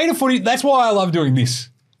how The state of footy, that's why I love doing this.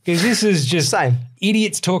 Because this is just Same.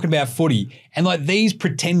 idiots talking about footy. And like these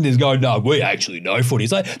pretenders go, no, we actually know footy.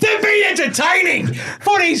 It's like, then be entertaining.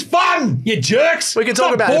 Footy's fun, you jerks. We can talk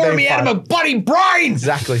Stop about it boring being me out of fun. my bloody brains.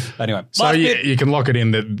 Exactly. Anyway, So last you, bit. you can lock it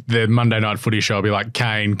in that the Monday night footy show will be like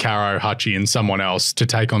Kane, Caro, Hutchie, and someone else to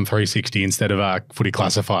take on 360 instead of footy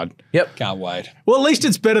classified. Yep. Can't wait. Well, at least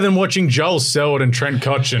it's better than watching Joel Selwood and Trent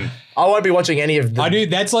Cotchin. I won't be watching any of the. I do.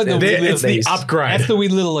 That's like the They're- weird It's the these. upgrade. That's the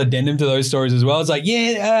weird little addendum to those stories as well. It's like,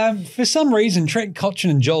 for some reason, Trent Cotchin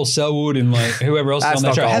and Joel Selwood and like whoever else is That's on that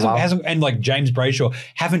not show going well. hasn't, and like James Brayshaw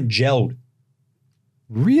haven't gelled.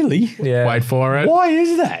 Really? Yeah. Wait for it. Why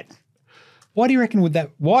is that? Why do you reckon would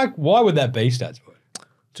that? Why would that be, Stats?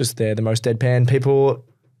 Just they're the most deadpan people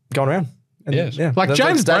going around. And, Yes. Like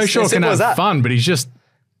James Brayshaw can have fun, but he's just,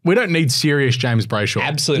 we don't need serious James Brayshaw.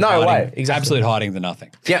 Absolute No hiding, way, exactly. Absolute hiding the nothing.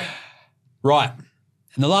 Yep. Right.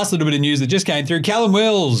 And the last little bit of news that just came through, Callum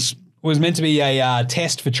Wills was meant to be a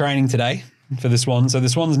test for training today for the Swans. So the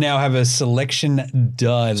Swans now have a selection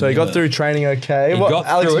dilemma. So he got through training okay. He What, got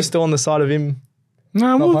Alex through was it. still on the side of him.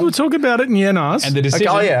 No, we'll talk about it in Yenas. And the decision,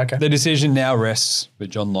 Okay. the decision now rests with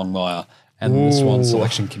John Longmire and the Swan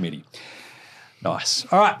Selection Committee. Nice.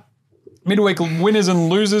 All right. Midweek winners and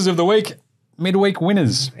losers of the week. Midweek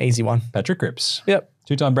winners. Easy one. Patrick Cripps. Yep.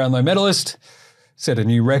 2-time Brownlow medalist. Set a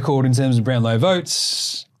new record in terms of Brownlow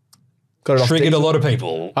votes. Got it off Triggered a decent. lot of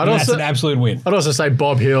people. That's an absolute win. I'd also say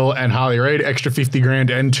Bob Hill and Harley Reid, extra 50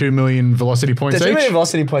 grand and 2 million velocity points The each. 2 million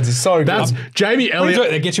velocity points is so good. That's Jamie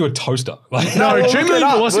Elliott. They get you a toaster. Like, No, look 2 it million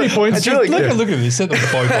up. velocity Look, points. it's really good. look at this. Set them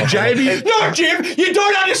both Jamie. No, Jim, you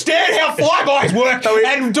don't understand how flyguys work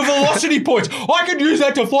and the velocity points. I could use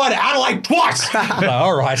that to fly to Adelaide twice. Like,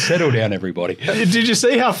 all right, settle down, everybody. Did you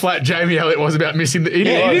see how flat Jamie Elliott was about missing the... He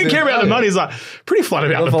didn't care about the money. He's like, pretty flat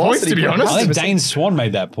about the points, to be velocity honest. I think Dane Swan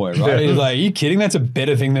made that point, right? He's like, are you kidding? That's a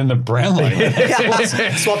better thing than the Brownlow.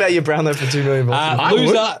 Swap out your Brownlow for 2 million velocity.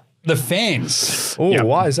 Loser, the fans. Oh,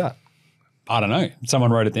 why is that? I don't know.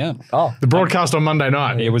 Someone wrote it down. Oh. The broadcast on Monday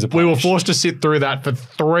night. It was a We were punish. forced to sit through that for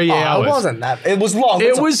 3 hours. It wasn't that. It was long.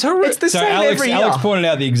 It was horrific. It's the So same every year. Alex pointed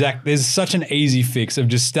out there's such an easy fix of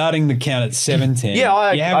just starting the count at 7:10.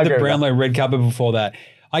 Yeah, you I have agree the with Brownlow red carpet before that.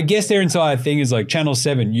 I guess their entire thing is like Channel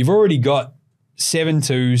 7. You've already got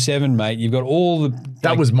 7-2, 7, mate. You've got all the...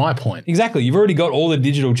 That was my point. Exactly. You've already got all the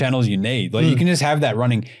digital channels you need. Like you can just have that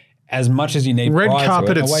running as much as you need. Red prior to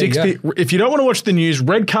carpet it. at Away 6 you go. p.m. If you don't want to watch the news,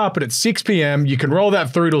 red carpet at 6 p.m. You can roll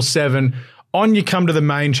that through till 7. On you come to the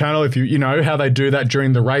main channel if you know how they do that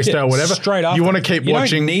during the race day or whatever. Straight up. You want to keep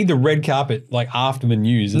watching. You don't need the red carpet like after the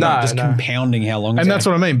news. No, Just no. compounding how long it's And that's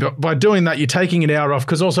what I mean. But by doing that, you're taking an hour off.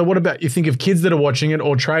 Because also, what about you think of kids that are watching it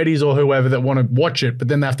or tradies or whoever that want to watch it, but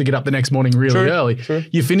then they have to get up the next morning really early. True.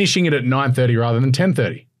 You're finishing it at 9:30 rather than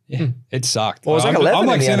 10:30. Yeah, it sucked. Well, it was like I'm 11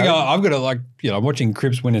 like in the sitting end, there going, I've got to like, I'm watching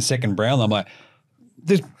Cripps win a second Brownlow. I'm like,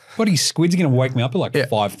 this bloody squid's going to wake me up at like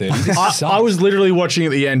 5:30. This sucks. I was literally watching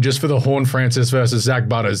at the end just for the Horn Francis versus Zach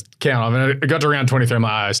Butters count. I mean, I got to round 23. I'm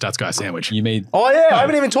like, oh, stats guy sandwich. You mean Oh, yeah. I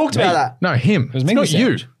haven't even talked about that. No, him. It was it's me not who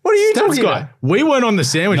you. said. What are you Stats talking guy. about? We weren't on the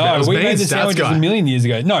sandwich. bet. It no, was we me made and the Stats sandwiches guy. a million years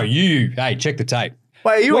ago. No, you. Hey, check the tape.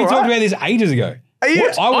 Wait, are you We all talked right? about this ages ago. Are you?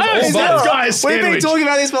 What? I was I all have about Stats it. guy We've been sandwich. talking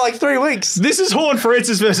about this for like 3 weeks. This is Horn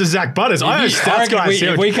Francis versus Zach Butters. I owe I Stats reckon guy if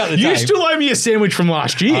sandwich. we cut the You tape- still owe me a sandwich from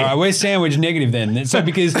last year. All right, we're sandwich negative then. So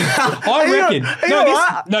because I you- reckon. are you all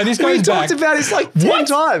right? This We goes back. talked about this like 10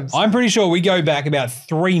 times. I'm pretty sure we go back about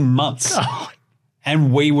 3 months.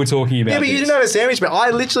 And we were talking about Yeah, but you this. didn't have a sandwich, but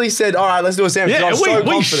I literally said, all right, let's do a sandwich. Yeah, I was we so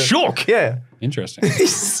confident. shook. Yeah. Interesting.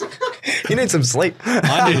 You need some sleep.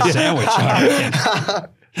 I need a sandwich. I reckon.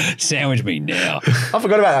 Sandwich me now. I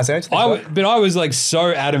forgot about that sandwich. But I was like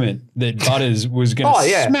so adamant that Butters was going to Oh,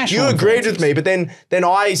 yeah. smash You Horn agreed Francis. with me, but then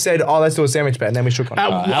I said, oh, let's do a sandwich bet, and then we shook on it.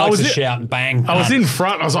 I Alex was is in- shouting, bang. I was in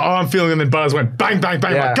front. I was like, oh, I'm feeling it. And then Butters went bang, bang,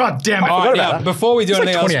 bang. Yeah. Like, God damn it. I All forgot right, about now, that. before we do It's like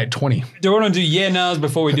anything else, 28-20. do we want to do yeah-nahs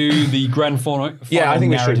before we do the grand final? Yeah, I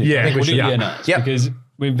think we should. narrative? Yeah, I think we we'll do should. Yeah. yeah-nahs Yep. because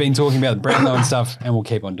we've been talking about the Brownlow and stuff, and we'll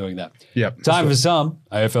keep on doing that. Yep. Time for some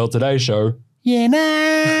AFL Today Show.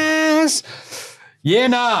 Yeah-nahs. Yeah,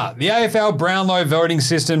 nah. The AFL Brownlow voting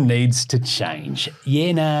system needs to change.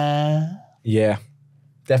 Yeah, nah. Yeah,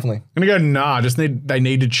 definitely. I'm going to go, nah, they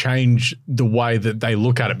need to change the way that they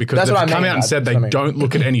look at it because That's they've what I come mean, out and that's said they what I mean. don't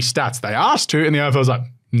look at any stats. They asked to, and the AFL's like,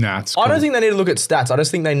 nah, it's cool. I don't think they need to look at stats. I just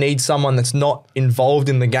think they need someone that's not involved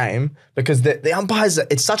in the game because the umpires,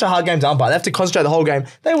 it's such a hard game to umpire. They have to concentrate the whole game.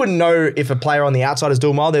 They wouldn't know if a player on the outside is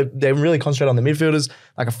doing well. They really concentrate on the midfielders.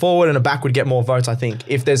 Like a forward and a back would get more votes, I think.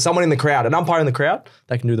 If there's someone in the crowd, an umpire in the crowd,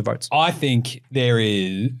 they can do the votes. I think there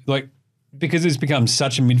is, like, because it's become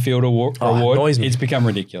such a midfield award, annoys me. it's become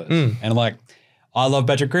ridiculous. And, like, I love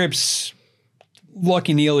Patrick Cripps.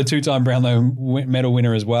 Lockie Neal, a 2-time Brownlow medal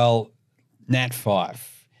winner as well. Nat 5.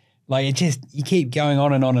 Like, it just, you keep going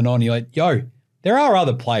on and on and on. You're like, yo, there are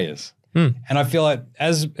other players. And I feel like,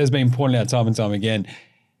 as has been pointed out time and time again,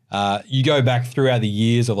 you go back throughout the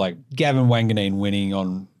years of like Gavin Wanganeen winning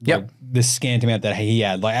on like, the scant amount that he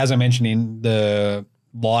had. Like, as I mentioned in the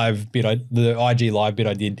live bit, the IG live bit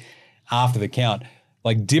I did after the count,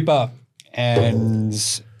 like Dipper and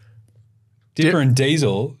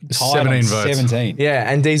Diesel tied 17 on votes. 17.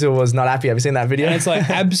 Yeah, and Diesel was not happy. Have you seen that video? And it's like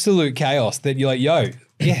absolute chaos that you're like, yo,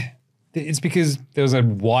 yeah. It's because there was a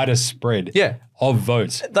wider spread Yeah. of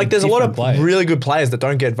votes. Like, for there's a lot of different players. really good players that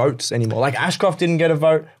don't get votes anymore. Like, Ashcroft didn't get a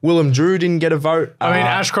vote. Willem Drew didn't get a vote. I mean,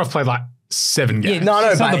 Ashcroft played like 7 games. no,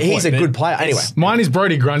 it's not but the he's point, a but good player. Anyway, Mine is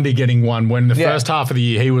Brodie Grundy getting one when the first half of the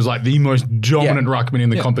year he was like the most dominant ruckman in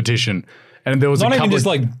the competition. And there was Not a even couple just of,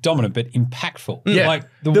 like dominant, but impactful. Yeah. Like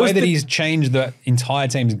the There way was that the- he's changed the entire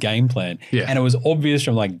team's game plan. Yeah. And it was obvious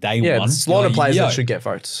from like day yeah, one. there's a lot of Like, players yo. that should get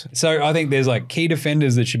votes. So I think there's like key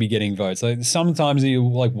defenders that should be getting votes. Like sometimes you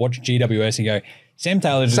like watch GWS and go, Sam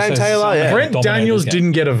Taylor just Sam has Taylor, somehow yeah. Brent dominated Daniels this game.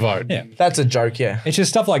 didn't get a vote. Yeah. That's a joke, yeah. It's just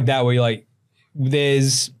stuff like that where you're like,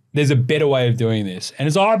 there's a better way of doing this. And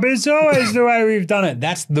it's but it's always the way we've done it.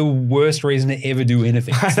 That's the worst reason to ever do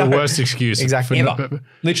anything. It's the worst excuse. Exactly. Ever.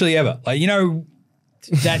 Literally ever. Like,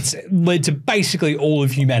 that's led to basically all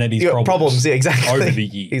of humanity's problems. Yeah, exactly. Over the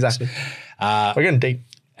years. Exactly. We're getting deep.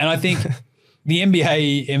 And I think the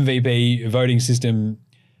NBA MVP voting system,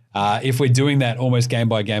 if we're doing that almost game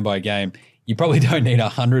by game by game, you probably don't need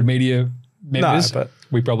 100 media members. No, but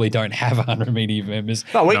we probably don't have 100 media members.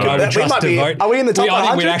 No, we could. We might be. Vote. Are we in the top 100? I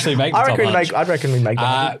think we'd actually make the top 100. I reckon we'd make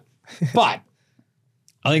that. But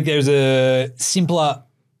I think there's a simpler,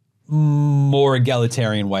 more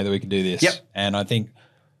egalitarian way that we could do this. Yep. And I think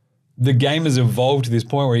the game has evolved to this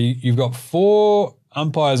point where you've got 4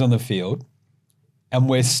 umpires on the field and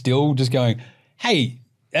we're still just going, hey,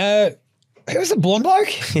 who was the blonde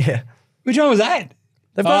bloke? Yeah. Which one was that?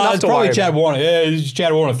 They've got enough it's to probably worry Chad about. Warner. Yeah, it's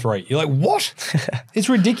Chad Warner 3. You're like, what? It's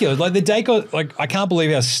ridiculous. Like the Dacos, like I can't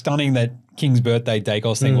believe how stunning that King's birthday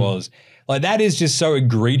Dacos thing was. Like that is just so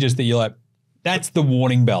egregious that you're like, that's the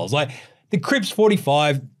warning bells. Like the Cripps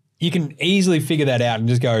 45, you can easily figure that out and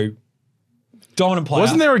just go, dominant player.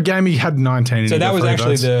 Wasn't there a game he had 19 in? So that was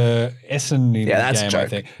actually votes? the Essendon that's a game, joke. I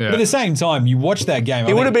think. Yeah. But at the same time, you watch that game.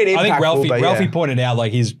 It would have been I think impactful, but Ralphie yeah. pointed out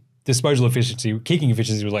like his disposal efficiency, kicking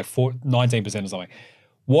efficiency was like 19% or something.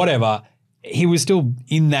 Whatever. He was still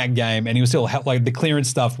in that game and he was still like the clearance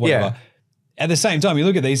stuff, whatever. Yeah. At the same time, you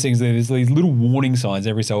look at these things, there's these little warning signs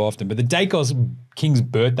every so often. But the Dacos King's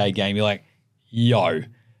birthday game, you're like, yo,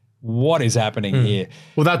 what is happening here?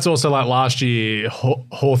 Well, that's also like last year,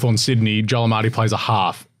 Hawthorn Sydney, Joel Amati plays a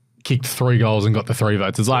half, kicked 3 goals and got the 3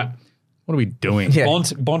 votes. It's like, what are we doing? Yeah.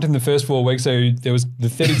 Bont in the first 4 weeks, so there was the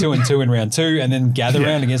 32-2 in round 2 and then gather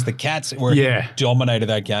round against the Cats where he dominated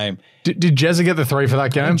that game. Did Jezza get the 3 for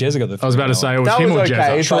that game? Jezza got the 3. I was about to say it was That him was or okay.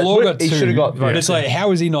 Jezza. It's like, Trelaw got 2. he should have got But votes. it's like,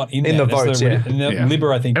 how is he not in In there? the That's votes, yeah. And Yeah.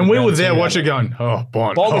 Libber, I think. And we round were there 2. watching going, Bont.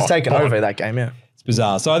 Bond was taken Bont. over that game, yeah. It's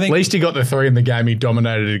bizarre. So I think At least he got the 3 in the game. He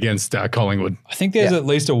dominated against Collingwood. I think there's at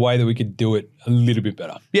least a way that we could do it a little bit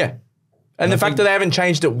better. Yeah. And the fact that they haven't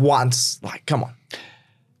changed it once, like, come on.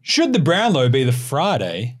 Should the Brownlow be the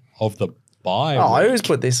Friday of the bye? Oh, week? who's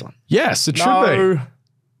put this on? Yes, it should be.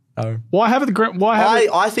 No. Why have it? Why have it?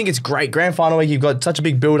 I think it's great. Grand final week, you've got such a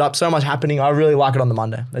big build up, so much happening. I really like it on the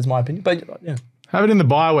Monday. That's my opinion. But yeah. Have it in the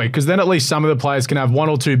bye week because then at least some of the players can have 1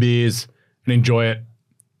 or 2 beers and enjoy it.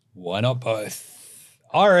 Why not both?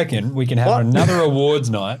 I reckon we can have What? another awards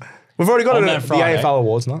night. We've already got On it that at the Friday. AFL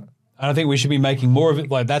Awards night. And I think we should be making more of it.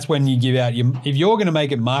 Like that's when you give out if you're going to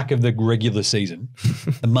make it mark of the regular season,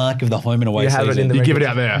 the mark of the home and away You have season. it in the You give it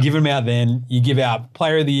out there. Give them out then. You give out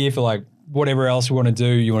player of the year for like whatever else you want to do.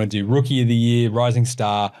 You want to do rookie of the year, rising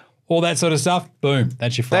star, all that sort of stuff. Boom.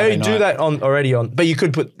 That's your Friday They night. do that already on, but you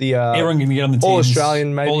could put the Everyone can get on the teams. All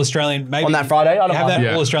Australian, maybe. All Australian, maybe. On that Friday? I don't have mind. that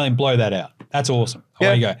Yeah. All Australian, blow that out. That's awesome.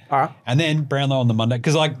 Away you go. All right. And then Brownlow on the Monday.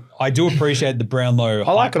 Because like I do appreciate the Brownlow.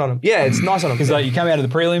 I like it on them. Yeah, it's nice on them. Because like you come out of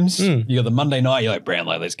the prelims, you got the Monday night, you're like,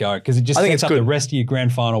 Brownlow, let's go. Because it just I think sets it's up good. the rest of your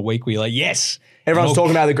grand final week where you're like, yes. Everyone's And it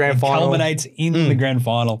talking about the grand it final. culminates in the grand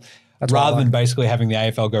final. That's what I rather than like. basically having the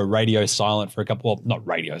AFL go radio silent for a couple, well, not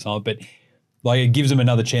radio silent, but like it gives them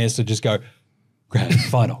another chance to just go grand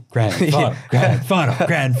final, grand final, grand final,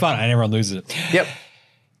 grand final, and everyone loses it. Yep.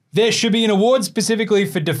 There should be an award specifically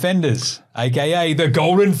for defenders, aka the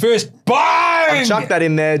Golden Fist. Bang! Chuck that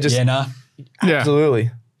in there. Just Yeah, nah. Yeah.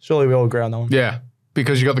 absolutely. Surely we all agree on that one. Yeah.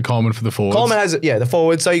 Because you got the Coleman for the forwards. Coleman has it, the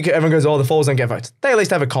forward. So everyone goes, the forwards don't get votes. They at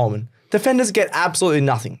least have a Coleman. Defenders get absolutely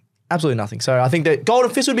nothing. Absolutely nothing. So I think that Golden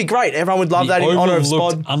Fist would be great. Everyone would love that in honour of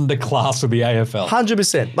overlooked Spod. underclass of the AFL.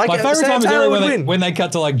 100%. Like, My favourite Sam time is Taylor ever would win. when they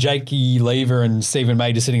cut to like Jakey Lever and Stephen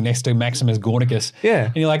May just sitting next to Maximus Gornicus. Yeah.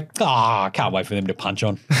 And you're like, I can't wait for them to punch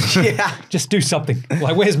on. Yeah. Just do something.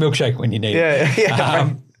 Like, where's Milkshake when you need it?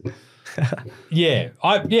 Yeah. Yeah,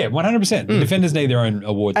 100%. The defenders need their own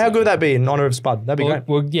awards. How good would that be in honour of Spud? That'd be great.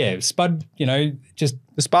 Well, yeah, Spud, just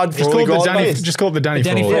The Spud Just Frawley call it the Golden Danny, Fist. just call it the Danny,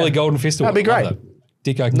 Danny Frawley. Frawley Golden Fist Award. That'd be great. Love that.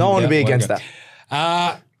 Dicko can No give one it would be out, against whatever.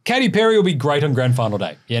 that. Katy Perry will be great on grand final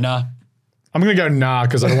day. Yeah, nah. I'm going to go nah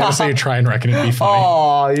because I don't want to see a train wreck and it'd be funny.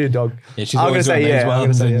 Oh, you dog. Yeah, she's I'm always gonna say doing these yeah. I'm ones.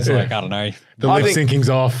 gonna say And it's yeah. like, I don't know. The I lip think- syncing's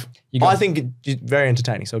off. I think it's very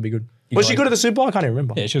entertaining, so it'd be good. Was she like- good at the Super Bowl? I can't even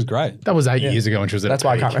remember. Yeah, she was great. That was 8 years ago when she was at That's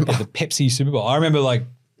why I peak. can't remember. The Pepsi Super Bowl. I remember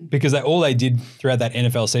because all they did throughout that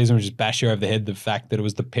NFL season was just bash you over the head the fact that it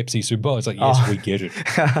was the Pepsi Super Bowl. It's like, yes, we get it.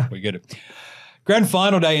 We get it. Grand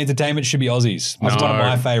final day entertainment should be Aussies. That's one of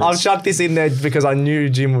my I've favorites. chucked this in there because I knew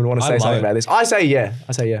Jim would want to I say love something it. about this. I say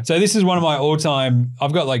yeah. So this is one of my all-time,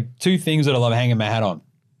 I've got like 2 things that I love hanging my hat on.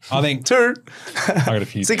 I think 2. I got a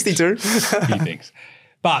few 62. few things.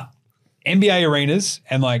 But NBA arenas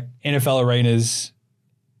and like NFL arenas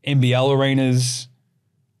NBL arenas,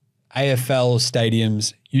 AFL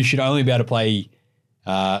stadiums, you should only be able to play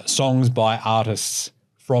songs by artists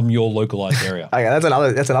from your localized area. Okay, that's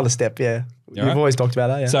another step. Yeah, we've always talked about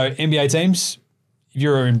that. Yeah. So NBA teams, if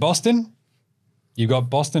you're in Boston, you've got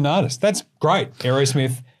Boston artists. That's great.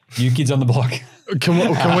 Aerosmith, New Kids on the Block.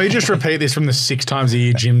 Can we just repeat this from the 6 times a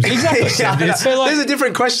year Jaymz? Exactly. These are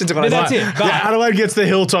different questions. But that's it. But Adelaide gets the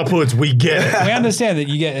Hilltop Hoods. We get it. we understand that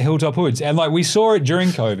you get Hilltop Hoods. And like we saw it during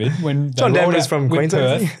COVID when John Denver's from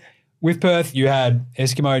Queensland. With Perth, you had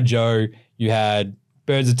Eskimo Joe, you had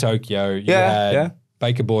Birds of Tokyo, you had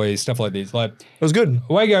Baker Boys, stuff like this. Like it was good.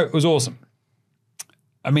 Away go, it was awesome.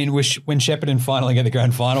 I mean, when Shepparton finally get the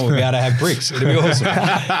grand final, we'll be able to have bricks. It'll be awesome.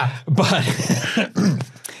 But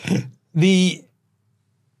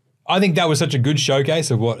I think that was such a good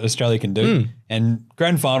showcase of what Australia can do. And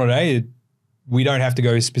grand final day, we don't have to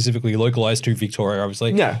go specifically localised to Victoria,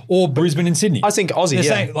 obviously. Yeah. Or Brisbane and Sydney. I think Aussie, They're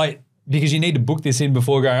saying, like, because you need to book this in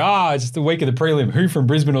before going, it's the week of the prelim. Who from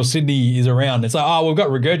Brisbane or Sydney is around? It's like, we've got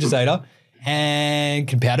Regurgitator. And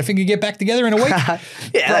can Powderfinger get back together in a week? I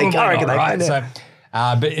reckon they can. So,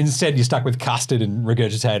 but instead, you're stuck with Custard and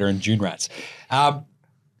Regurgitator and June Rats.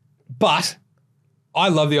 But I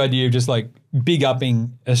love the idea of just like big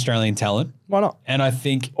upping Australian talent. Why not? And I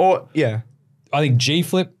think G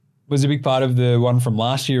Flip was a big part of the one from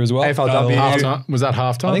last year as well. AFLW. Halftime. Was that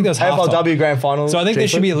halftime? I think that was halftime. AFLW Grand Final. So I think there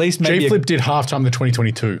should be at least maybe G-Flip did halftime the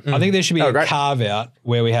 2022. I think there should be a carve out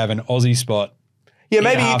where we have an Aussie spot. Yeah,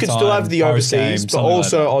 maybe you could still have the overseas, but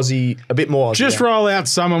also Aussie, a bit more Aussie. Just roll out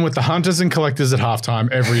someone with the hunters and collectors at halftime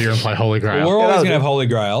every year and play Holy Grail. Well, we're always going to have Holy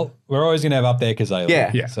Grail. We're always going to have Up There Kazale.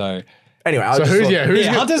 Yeah. So anyway, who's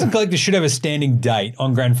Hunters and collectors should have a standing date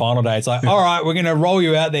on grand final day. It's like, all right, we're going to roll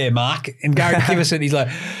you out there, Mark, and go give us it. He's like,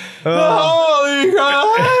 Holy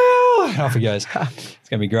Grail. Off he goes. It's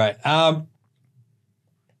going to be great. I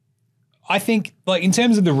think, like, in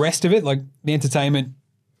terms of the rest of it, like the entertainment,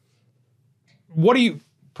 what do you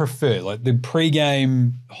prefer? Like the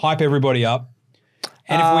pre-game, hype everybody up?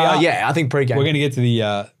 And if we are, I think pre-game. We're going to get to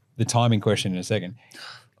the timing question in a second.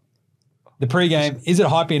 The pre-game, is it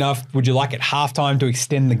hype enough? Would you like it halftime to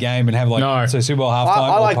extend the game and have so Super Bowl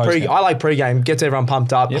halftime? I like pre-game. Gets everyone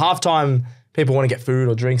pumped up. Yep. Halftime, people want to get food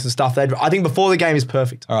or drinks and stuff. I think before the game is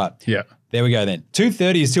perfect. All right. Yeah. There we go then.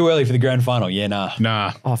 2:30 is too early for the grand final. Yeah,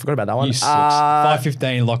 nah. Oh, I forgot about that one. You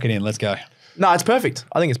 5:15, lock it in. Let's go. No, it's perfect.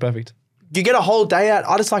 I think it's perfect. You get a whole day out.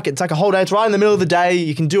 I just like it. It's like a whole day. It's right in the middle of the day.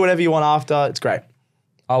 You can do whatever you want after. It's great.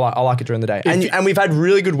 I like it during the day. And we've had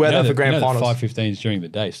really good weather for grand finals. 5:15 is during the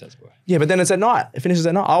day, so that's why. Yeah, but then it's at night. It finishes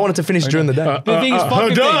at night. I want it to finish during the day. The thing is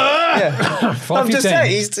 5:15. Yeah. I'm just saying,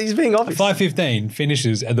 he's being obvious. 5:15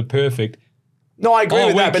 finishes at the perfect. No, I agree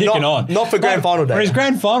with that, but not for grand final day. Whereas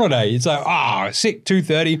grand final day, it's like, sick,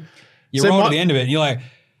 2:30. You roll to the end of it, and you're like,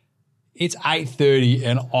 it's 8:30,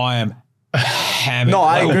 and I am hammered. No,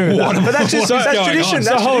 I agree with that. But that's tradition.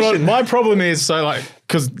 So hold on. My problem is,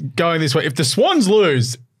 because going this way, if the Swans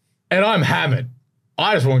lose and I'm hammered,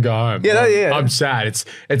 I just want to go home. Yeah. I'm sad. It's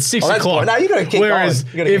 6 o'clock. No, you got to keep going.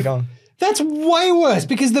 You got to keep going. That's way worse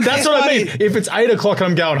because that's what I mean. If it's 8 o'clock and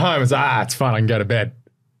I'm going home, it's it's fine. I can go to bed.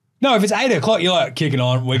 No, if it's 8 o'clock, you're like kicking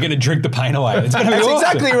on. We're going to drink the pain away. It's going to be awesome.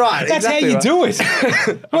 Exactly right. That's how you do it.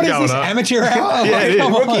 What is this, amateur hour?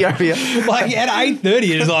 Rookie hour. Like at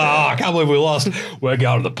 8:30, it's like, I can't believe we lost. We're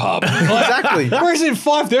going to the pub. Exactly. Whereas at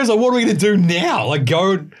 5:30, it's like, what are we going to do now? Like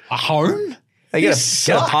go home? They get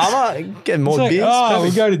a Palmer, get more beers.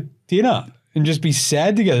 We'll go to dinner and just be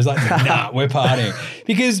sad together. It's like, nah, we're partying.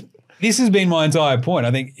 Because this has been my entire point.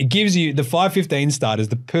 I think it gives you the 5:15 start is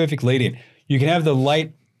the perfect lead in. You can have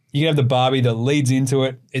the Barbie that leads into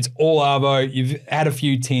it. It's all arvo. You've had a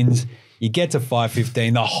few tins. You get to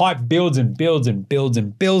 5:15. The hype builds and builds and builds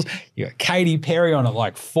and builds. You got Katy Perry on at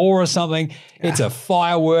like 4 or something. Yeah. It's a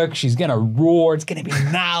firework. She's going to roar. It's going to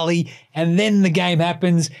be gnarly. And then the game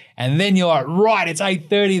happens. And then you're like, right, it's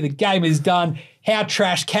 8:30. The game is done. How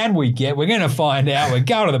trash can we get? We're going to find out. We're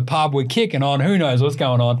going to the pub. We're kicking on. Who knows what's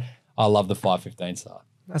going on? I love the 5:15 start.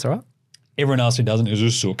 That's all right. Everyone else who doesn't is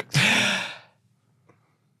a sook.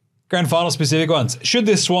 Grand final specific ones. Should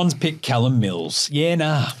the Swans pick Callum Mills? Yeah,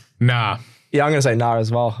 nah. Nah. Yeah, I'm going to say nah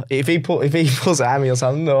as well. If he pulls a hammy or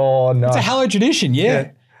something, no. It's a hello tradition,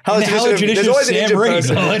 yeah. Hello tradition of Sam Reid.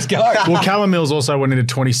 Let's go. Well, Callum Mills also went into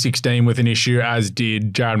 2016 with an issue, as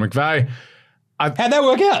did Jared McVeigh. How'd that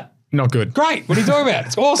work out? Not good. Great. What are you talking about?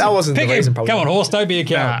 It's awesome. That wasn't Pick the reason, him. probably. Come on, horse. Don't be a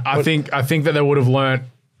coward. I think that they would have learnt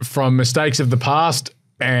from mistakes of the past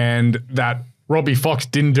and that Robbie Fox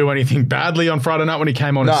didn't do anything badly on Friday night when he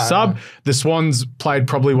came on as sub. The Swans played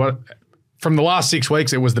probably from the last 6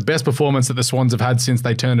 weeks, it was the best performance that the Swans have had since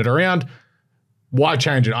they turned it around. why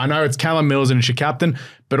change it? I know it's Callum Mills and it's your captain,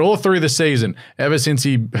 but all through the season, ever since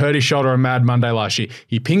he hurt his shoulder on Mad Monday last year,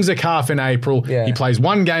 he pings a calf in April. Yeah. He plays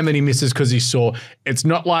one game that he misses because he's sore. It's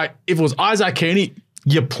not like if it was Isaac Kearney,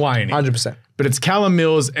 you're playing him. 100%. But it's Callum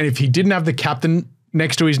Mills, and if he didn't have the captain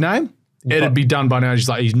next to his name, it'd be done by now.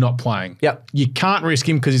 He's not playing. Yep. You can't risk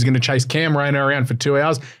him because he's going to chase Cam Rayner around for 2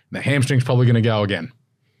 hours, and the hamstring's probably going to go again.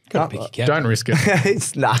 Got to pick your captain. Don't risk it.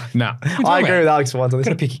 It's nah. No. I agree with Alex for once on this.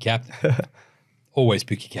 Got to pick your captain. Always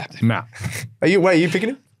pick your captain. No. Are you picking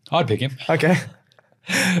him? I'd pick him. Okay.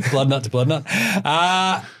 Blood nut to blood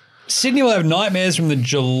nut. Sydney will have nightmares from the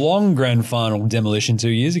Geelong Grand Final demolition 2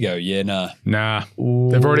 years ago. Yeah, nah. Nah.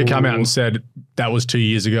 They've already come out and said that was 2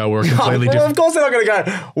 years ago. We're a completely Well, different. of course they're not going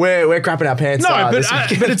to go, we're crapping our pants. No, this but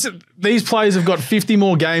weekend. it's these players have got 50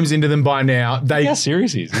 more games into them by now. They. How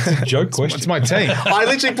serious is it? It's a joke question. It's my team. I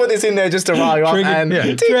literally put this in there just to rile you up. Triggered. And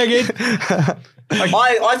Yeah. Triggered.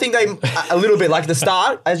 I think they, a little bit like the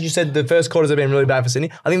start, as you said, the first quarters have been really bad for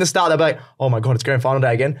Sydney. I think the start, they'll be like, oh my God, it's grand final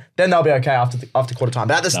day again. Then they'll be okay after quarter time.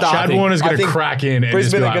 But at the start, Chad Warner's going to I think crack in and just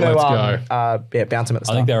Brisbane be are like, going let's to go. bounce them at the I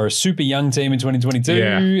start. think they were a super young team in 2022,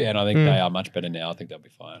 Yeah. and I think they are much better now. I think they'll be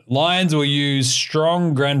fine. Lions will use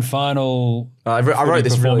strong grand final I wrote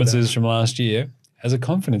this really performances bad. from last year as a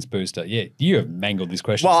confidence booster. Yeah, you have mangled this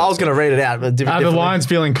question. Well, I was going to read it out. But Are the differently. Lions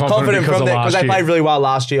feeling confident because of last they year? played really well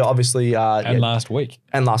last year, obviously, and last week.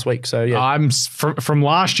 and last week. So yeah, From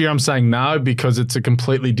last year, I'm saying no because it's a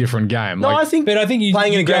completely different game. no, I think But I think you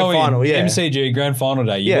playing in a grand go final, yeah. MCG grand final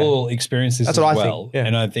day. You've Yeah. all experienced this That's as what I well, think, yeah.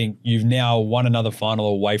 and I think you've now won another final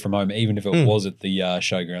away from home, even if it was at the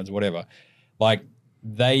showgrounds, or whatever. Like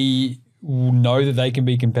they know that they can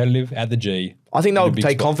be competitive at the G. I think in a they'll big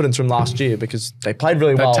take spot. confidence from last year because they played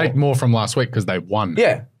really well. They take more from last week because they won.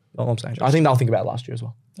 Yeah, that's what I'm saying. I think they'll think about last year as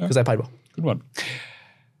well because they played well. Good one.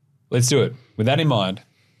 Let's do it. With that in mind,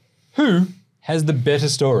 who has the better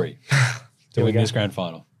story to win this grand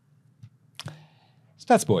final?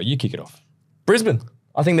 Stats boy, you kick it off. Brisbane.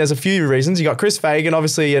 I think there's a few reasons. You got Chris Fagan,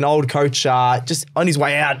 obviously an old coach, just on his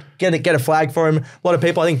way out. Get a flag for him. A lot of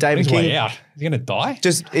people. I think David He's King. way out. He's going to die?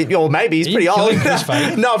 Or maybe he's Are you pretty old. killing Chris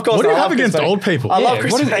Fagan? No, of course What do not. you I have love Chris against Fagan. old people? I love Yeah,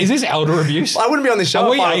 Chris what is Fagan. this elder abuse? I wouldn't be on this show. Are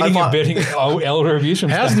we if I- aiding if I- and abetting elder abuse from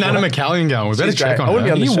How's Stats Nana Boy? McAllion going? We better She's check great. on I wouldn't be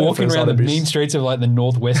her. on Are the you show walking for around the abuse. mean streets of like the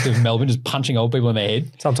northwest of Melbourne just punching old people in the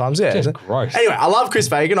head? Sometimes, yeah. Just gross. Anyway, I love Chris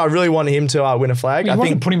Fagan. I really want him to win a flag. You I want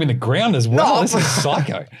to think put him in the ground as well? No. This is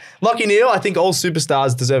psycho. Lockie Neal, I think all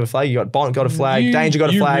superstars deserve a flag. You got Bont got a flag. Danger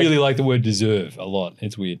got a flag. You really like the word deserve a lot.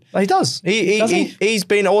 It's weird. He does. He's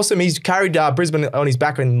been awesome. He's carried Brisbane on his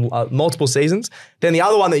back in multiple seasons. Then the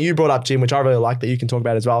other one that you brought up, Jim, which I really like that you can talk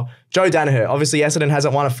about as well, Joe Danaher. Obviously, Essendon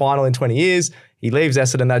hasn't won a final in 20 years. He leaves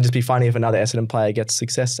Essendon. That'd just be funny if another Essendon player gets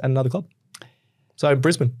success at another club. So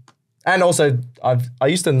Brisbane. And also, I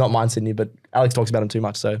used to not mind Sydney, but Alex talks about him too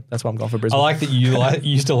much, so that's why I'm going for I Brisbane. like that you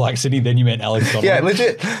used to like Sydney, then you meant Alex Donnelly. Yeah,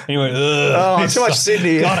 legit. And you went, ugh. Oh, too much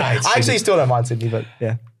Sydney. God, I hate I actually Sydney. still don't mind Sydney, but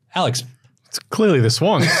yeah. Alex. It's clearly the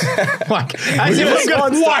Swans. Like, Actually, the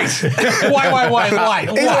Swans- Wait.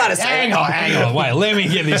 He's allowed to say Hang on. Wait, let me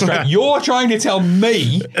get this straight. You're trying to tell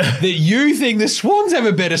me that you think the Swans have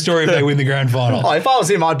a better story if they win the grand final. Oh, if I was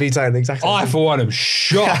him, I'd be saying the exact same I, thing. for one, am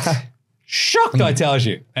shocked. Shocked, I tell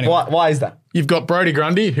you. Anyway, Why is that? You've got Brodie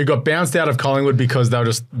Grundy, who got bounced out of Collingwood because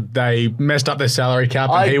they messed up their salary cap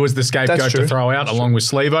and he was the scapegoat that's true. to throw out along with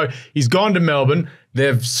Slevo. He's gone to Melbourne.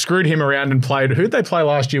 They've screwed him around and played. Who'd they play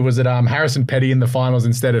last year? Was it Harrison Petty in the finals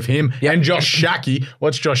instead of him? Yep. And Josh Shackey.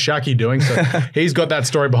 What's Josh Shackey doing? So he's got that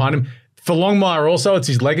story behind him. For Longmire also, it's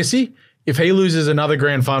his legacy. If he loses another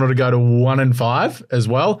grand final to go to 1-5 as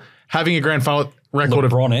well, having a grand final record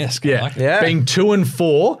of LeBron-esque. Yeah. Like. Yeah. Being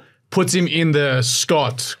 2-4 puts him in the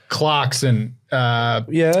Scott, Clarkson,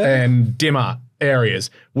 and Dimmer areas,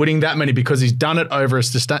 winning that many because he's done it over a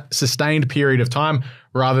sustained period of time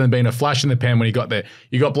rather than being a flash in the pan when he got there.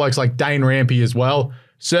 You got blokes like Dane Rampy as well,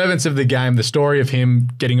 servants of the game, the story of him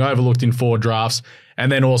getting overlooked in 4 drafts, and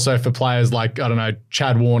then also for players like, I don't know,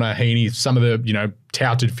 Chad Warner, Heaney, some of the,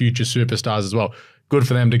 touted future superstars as well. Good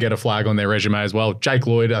for them to get a flag on their resume as well. Jake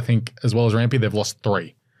Lloyd, I think, as well as Rampy, they've lost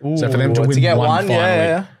 3. So for them to win get one finally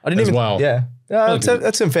I didn't as even, well. Yeah.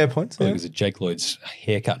 That's some fair points. I Yeah. think it's a Jake Lloyd's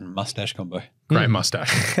haircut and mustache combo. Great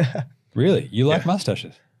mustache. Really? You like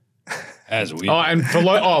mustaches? As weird. Oh, and for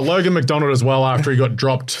Logan McDonald as well, after he got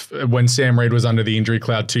dropped when Sam Reid was under the injury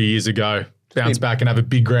cloud 2 years ago, bounce back and have a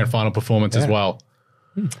big grand final performance as well.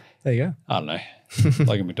 There you go. I don't know.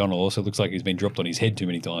 Logan McDonald also looks like he's been dropped on his head too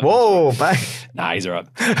many times. Whoa, back. Nah, he's all right.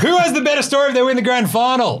 Who has the better story if they win the grand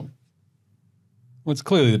final? Well, it's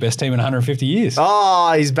clearly the best team in 150 years.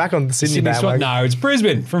 Oh, he's back on the Sydney bandwagon. No, it's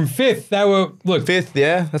Brisbane from 5th. They were, look. 5th,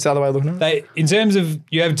 yeah. That's the other way of looking at it. In terms of,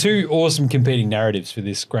 you have two awesome competing narratives for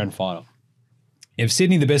this grand final. You have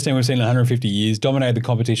Sydney, the best team we've seen in 150 years, dominated the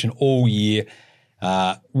competition all year,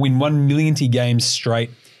 win 1 million games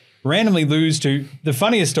straight, randomly lose to, the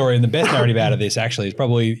funniest story and the best narrative out of this actually is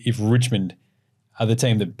probably if Richmond are the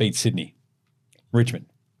team that beat Sydney. Richmond.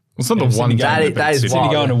 It's not the one game that is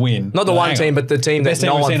Sydney going to win. Not the one team, but the team that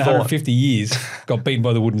no one thought. Best team we've seen in 150 years got beaten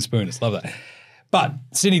by the Wooden Spooners. Love that. But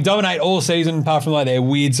Sydney dominate all season apart from like their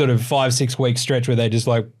weird sort of 5-6 week stretch where they just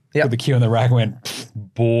like put the cue on the rack and went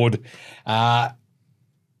bored.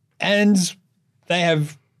 And they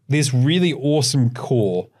have this really awesome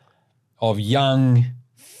core of young,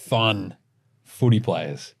 fun footy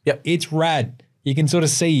players. Yep. It's rad. You can sort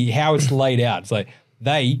of see how it's laid out. It's like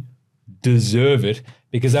they deserve it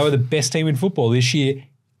because they were the best team in football this year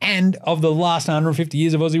and of the last 150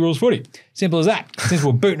 years of Aussie rules footy. Simple as that. Since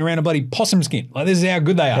we're booting around a bloody possum skin. Like, this is how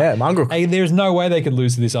good they are. Yeah, mongrel. Hey, there's no way they could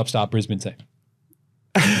lose to this upstart Brisbane team.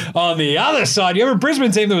 On the other side, you have a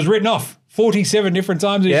Brisbane team that was written off 47 different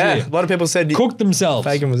times this year. A lot of people said cooked themselves.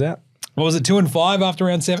 Fagan was out. What was it, 2-5 after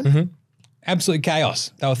round 7? Mm-hmm. Absolute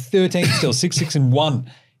chaos. They were 13 still, 6-6-1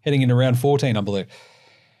 heading into round 14, I believe.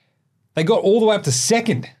 They got all the way up to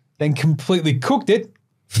second, then completely cooked it.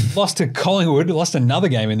 Lost to Collingwood, lost another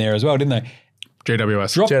game in there as well, didn't they?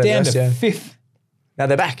 GWS. Dropped down to 5th. Now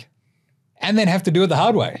they're back. And then have to do it the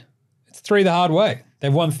hard way. It's 3 the hard way.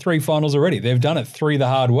 They've won 3 finals already. They've done it 3 the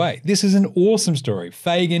hard way. This is an awesome story.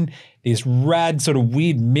 Fagan, this rad sort of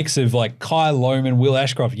weird mix of like Kyle Lohman, Will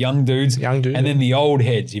Ashcroft, young dudes. And then the old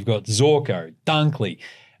heads. You've got Zorko, Dunkley,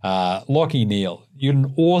 Lockie Neal. You've got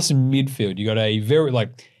an awesome midfield. You got a very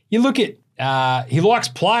like, you look at, he likes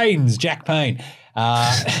planes, Jack Payne.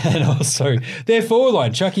 And also their forward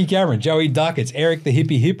line, Chucky Cameron, Joey Duckett's, Eric the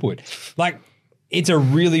Hippie Hipwood. Like, it's a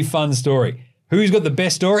really fun story. Who's got the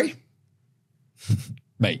best story?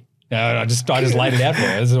 Me. I just laid it out for you.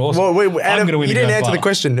 This is awesome. Well, I'm going to win. You didn't answer the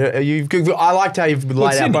question. I liked how you've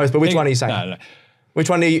laid out both, but which one are you saying? No. Which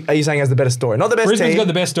one are you saying has the better story? Not the best Brisbane's team. got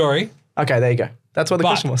the best story. Okay, there you go. That's what the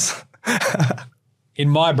question was. In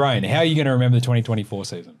my brain, how are you going to remember the 2024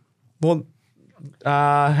 season? Well,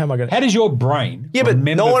 how am I going to? How does your brain but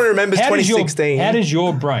no one remembers 2016. How does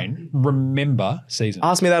your brain remember season?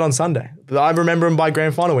 Ask me that on Sunday. I remember them by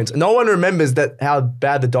grand final wins. No one remembers that how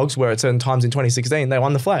bad the Dogs were at certain times in 2016. They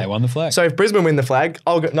won the flag. So if Brisbane win the flag,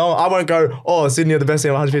 I won't go, oh, Sydney are the best team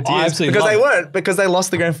in 150 years. Because they weren't, because they lost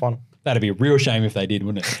the grand final. That'd be a real shame if they did,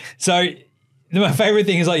 wouldn't it? So my favourite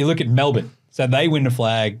thing is like you look at Melbourne. So they win the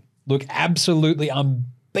flag, look absolutely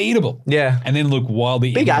unbeatable. Yeah. And then look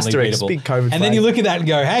wildly big asterisk, beatable. big COVID and then you look at that and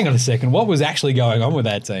go, hang on a second, what was actually going on with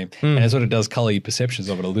that team? And it sort of does colour your perceptions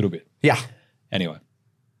of it a little bit. Yeah. Anyway.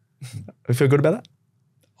 You feel good about that?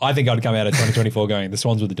 I think I'd come out of 2024 going, the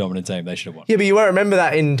Swans were the dominant team. They should have won. Yeah, but you won't remember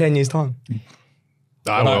that in 10 years' time.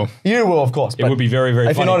 I will. You will, of course. It would be very, very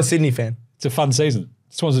funny. If you're not a Sydney fan. It's a fun season.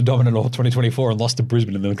 Swans are dominant all 2024 and lost to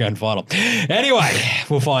Brisbane in the grand final. Anyway,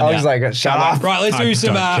 we'll find out. I was like, shut up. Right, let's do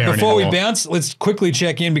some, before we bounce, let's quickly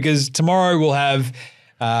check in because tomorrow we'll have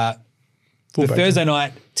the Thursday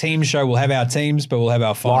night team show. We'll have our teams, but we'll have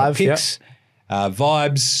our final picks,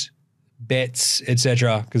 vibes, bets,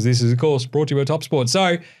 etc. Because this is, of course, brought to you by TopSport.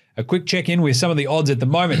 So a quick check-in with some of the odds at the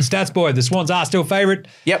moment. Stats boy, the Swans are still favourite.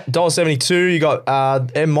 Yep, $1.72. You got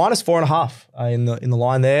minus 4.5 in the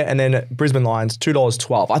line there, and then Brisbane Lions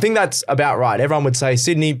 $2.12. I think that's about right. Everyone would say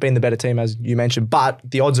Sydney being the better team, as you mentioned, but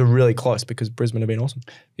the odds are really close because Brisbane have been awesome.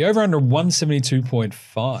 The over/under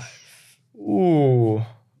 172.5. Ooh,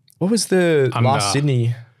 what was the last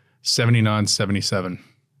Sydney? 79-77.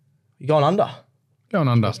 You going under? Going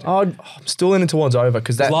under. Oh, I'm still leaning towards over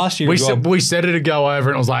because that last year we said it to go over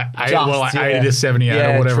and it was like 80 to 78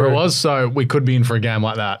 or whatever it was. So we could be in for a game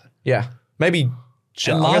like that. Yeah, maybe.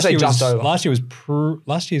 And last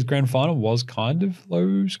year's grand final was kind of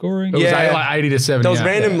low scoring. It was like 80 to 70. There was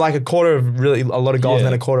random like a quarter of really a lot of goals and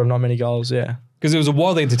then a quarter of not many goals. Yeah, because it was a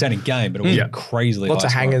wildly entertaining game, but it wasn't crazily lots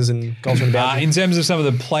of hangers and goals from the boundary. In terms of some of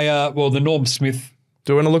the the Norm Smith.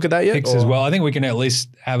 Do we want to look at that yet? Picks as well. I think we can at least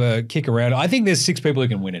have a kick around. I think there's 6 people who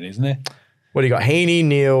can win it, isn't there? What do you got? Heaney,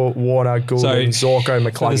 Neal, Warner, Goulden, Zorko,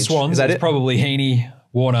 McAllion. The Swans, is that it's probably Heaney,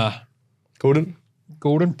 Warner, Goulden,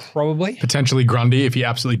 probably. Potentially Grundy if he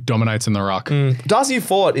absolutely dominates in the ruck. Darcy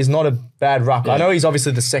Fort is not a bad ruck. Yeah. I know he's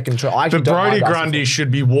obviously the second choice. But Brodie Grundy should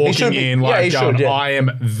be walking in like going, I am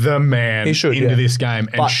the man into this game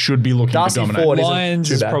and should be looking to dominate. Lions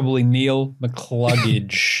is probably Neal,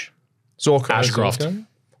 McCluggage. Zorko. Ashcroft.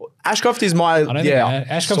 Ashcroft is my don't think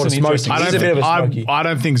Ashcroft's sort of an smoky. interesting- He's a bit of a smoky. I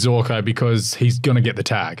don't think Zorko because he's going to get the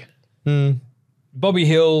tag. Bobby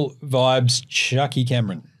Hill vibes Chucky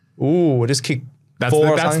Cameron. Ooh, just kick. That's four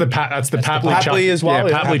or the something. Papley as well.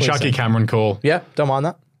 Yeah, Yeah, Papley Papley Chucky same. Cameron call. Yeah, don't mind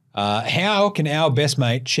that. How can our best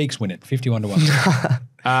mate Cheeks win it? 51-1. He's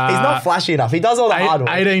not flashy enough. He does all the hard work.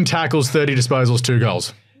 18 tackles, 30 disposals, 2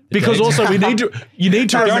 goals. Because also you need to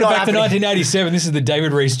Throwing it not back to happening. 1987. This is the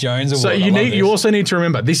David Rees-Jones award. So you also need to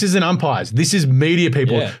remember this isn't umpires. This is media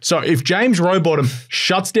people. Yeah. So if James Rowbottom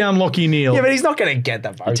shuts down Lachie Neale, Yeah, but he's not going to get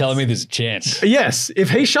that vote. telling me there's a chance. yes, if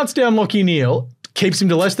he shuts down Lachie Neale, keeps him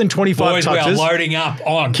to less than 25 Boys, we are touches, loading up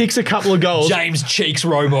on kicks a couple of goals. James Cheeks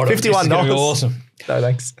Robot. $51. This is going to be awesome. No,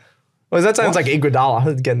 thanks. Well, that sounds like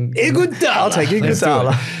Iguodala. Iguodala. I'll take Let's do it.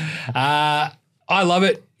 Iguodala. I love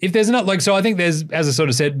it. If there's not so I think there's, as I sort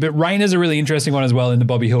of said, but Rayner's a really interesting one as well in the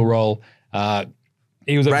Bobby Hill role.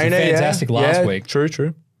 He was obviously fantastic last week. True.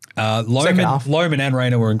 Lohman and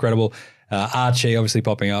Rayner were incredible. Archie obviously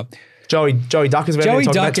popping up. Joey Duck is Joey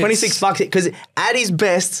about Duck, $26 because at his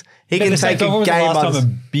best he But can the same take time, when a was the game. last time a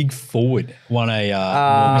big forward won a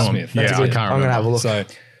Norm Smith? yeah, That's I it. can't I'm going to have a look. So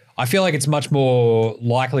I feel like it's much more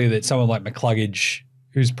likely that someone like McCluggage,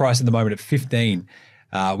 who's priced at the moment at 15,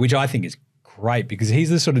 which I think is great because he's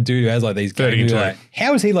the sort of dude who has like these games. 32. Like,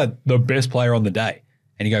 how is he like the best player on the day?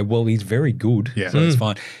 And you go, well, he's very good. Yeah. So that's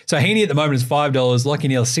fine. So Heaney at the moment is $5. Lachie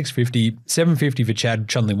Neale $6.50, $7.50 for Chad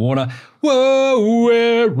Chunley Warner. Whoa,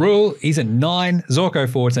 where rule? He's at 9. Zorko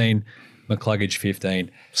 14. McCluggage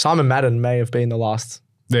 15. Simon Madden may have been the last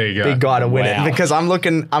There you go. big guy to win Wow. it because I'm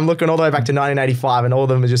looking all the way back to 1985 and all of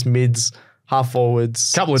them are just mids, half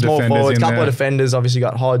forwards, Couple of small defenders forwards, in couple there. of defenders. Obviously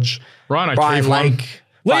got Hodge, Ryan Brian O'Keefe won. Lake.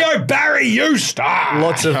 Leo Barry, you star.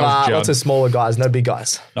 Lots of smaller guys, no big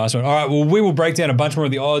guys. Nice one. All right, well, we will break down a bunch more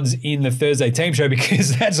of the odds in the Thursday team show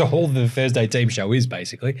because that's all the Thursday team show is,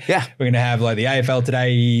 basically. Yeah. We're going to have like the AFL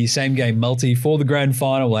Today same game multi for the grand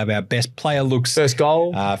final. We'll have our best player looks. First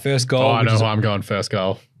goal. First goal. Oh, I which know is who I'm going first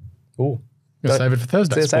goal. Ooh. I'm going to save it for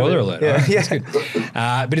Thursday. Spoiler alert. Yeah, All right, yeah. that's good.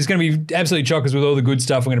 But it's going to be absolutely chockers with all the good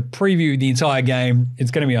stuff. We're going to preview the entire game.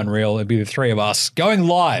 It's going to be unreal. It'll be the three of us going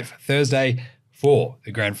live Thursday for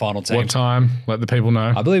the grand final team. What time? Let the people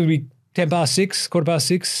know. I believe it'll be 6:10,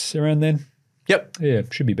 6:15, around then. Yep. Yeah,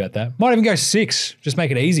 should be about that. Might even go 6. Just make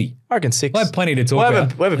it easy. I reckon 6. We'll have plenty to talk We'll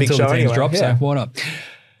about. have a big until show the teams anyway, drop, yeah. so why not?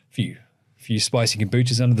 Few spicy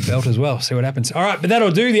kombuchas under the belt as well. See what happens. All right, but that'll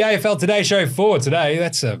do the AFL Today Show for today.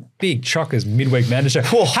 That's a big Chockers Midweek Madness show.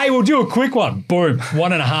 Hey, we'll do a quick one. Boom.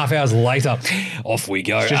 1.5 hours later, off we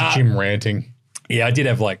go. Just Jim ranting. Yeah, I did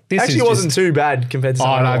have like this. Actually, is wasn't too bad compared to.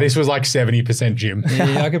 Oh, no, this was like 70% Jim.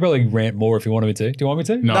 Yeah, I could probably rant more if you wanted me to. Do you want me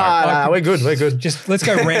to? No. Nah, we're good. We're good. Just let's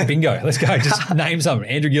go rant bingo. Let's go. Just name something.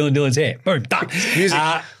 Andrew Gillen Dillon's hair. Boom. Done. Music.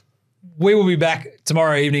 We will be back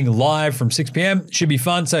tomorrow evening live from 6 p.m. Should be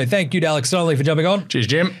fun. So thank you to Alex Donnelly for jumping on. Cheers,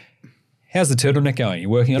 Jim. How's the turtleneck going? You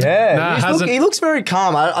working on it? Yeah, Nah, he looks very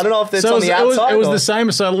calm. I don't know if that's So on the outside. it was or- the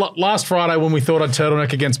same. So last Friday when we thought I'd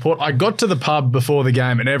turtleneck against Port, I got to the pub before the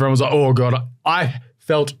game and everyone was like, oh, God, I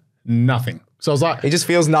felt nothing. So I was like, He just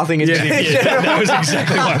feels nothing. Yeah, that was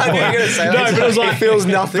exactly my I knew you were point. gonna say no, that. but it was like, He feels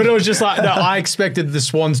nothing. But it was just like, no, I expected the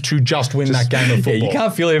Swans to just win that game of Yeah, football. you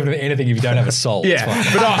can't feel anything if you don't have a soul. It's Yeah,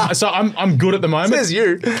 fine. but so I'm good at the moment. Says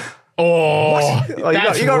you. Oh, you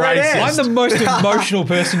got red hair. I'm the most emotional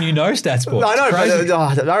person you know, StatSport. I know, It's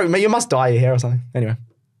crazy. but you must dye your hair or something. Anyway.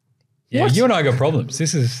 Yeah, you and I got problems.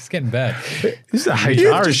 This is getting bad. This is a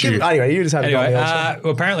You HR just issue. anyway, you just have Anyway, it on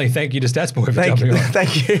well, apparently, thank you to StatSport for Thank jumping you. on.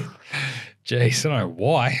 Thank you. Jeez, I don't know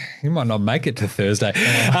why. You might not make it to Thursday.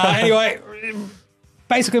 Anyway,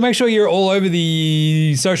 basically make sure you're all over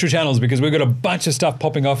the social channels because we've got a bunch of stuff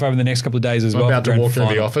popping off over the next couple of days as I'm well. about for to grand walk through the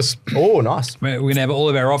final. office. Oh, nice. We're going to have all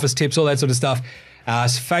of our office tips, all that sort of stuff.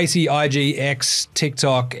 Facey, IG, X,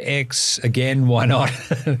 TikTok, X, again, why not?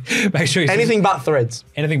 Make sure you Anything but threads.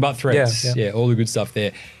 Anything but threads. Yeah, Yeah, all the good stuff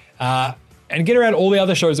there. And get around all the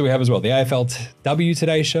other shows that we have as well. The AFL W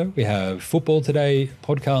Today Show. We have Football Today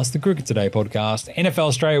podcast, the Cricket Today podcast, NFL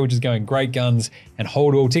Australia, which is going great guns, and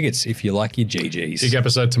hold all tickets if you like your GGs. Big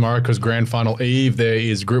episode tomorrow because Grand Final Eve. There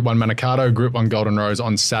is Group 1 Manikato, Group 1 Golden Rose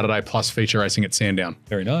on Saturday, plus feature racing at Sandown.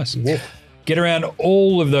 Very nice. Get around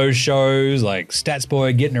all of those shows like Stats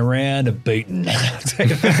Boy, Getting Around, a Beaten. Let's go.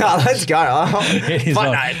 It is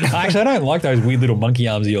not. Actually, I don't like those weird little monkey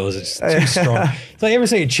arms of yours. It's too strong. It's like, ever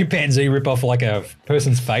see a chimpanzee rip off like a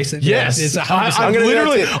person's face? Yes. It's 100%. I'm gonna do that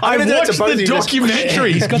to- I'm I gonna do that to watched both of the you just-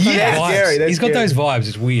 documentary. He's got those Yeah, vibes. scary, that's He's got scary. those vibes.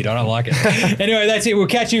 It's weird. I don't like it. Anyway, that's it. We'll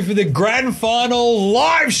catch you for the grand final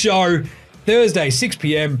live show Thursday, 6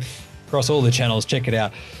 p.m. across all the channels. Check it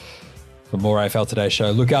out. For more AFL Today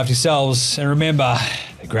Show, look after yourselves, and remember,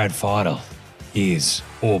 the grand final is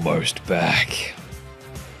almost back.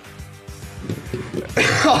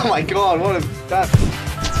 Oh my God, what is that?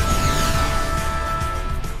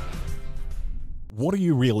 What are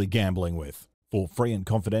you really gambling with? For free and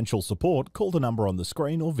confidential support, call the number on the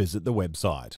screen or visit the website.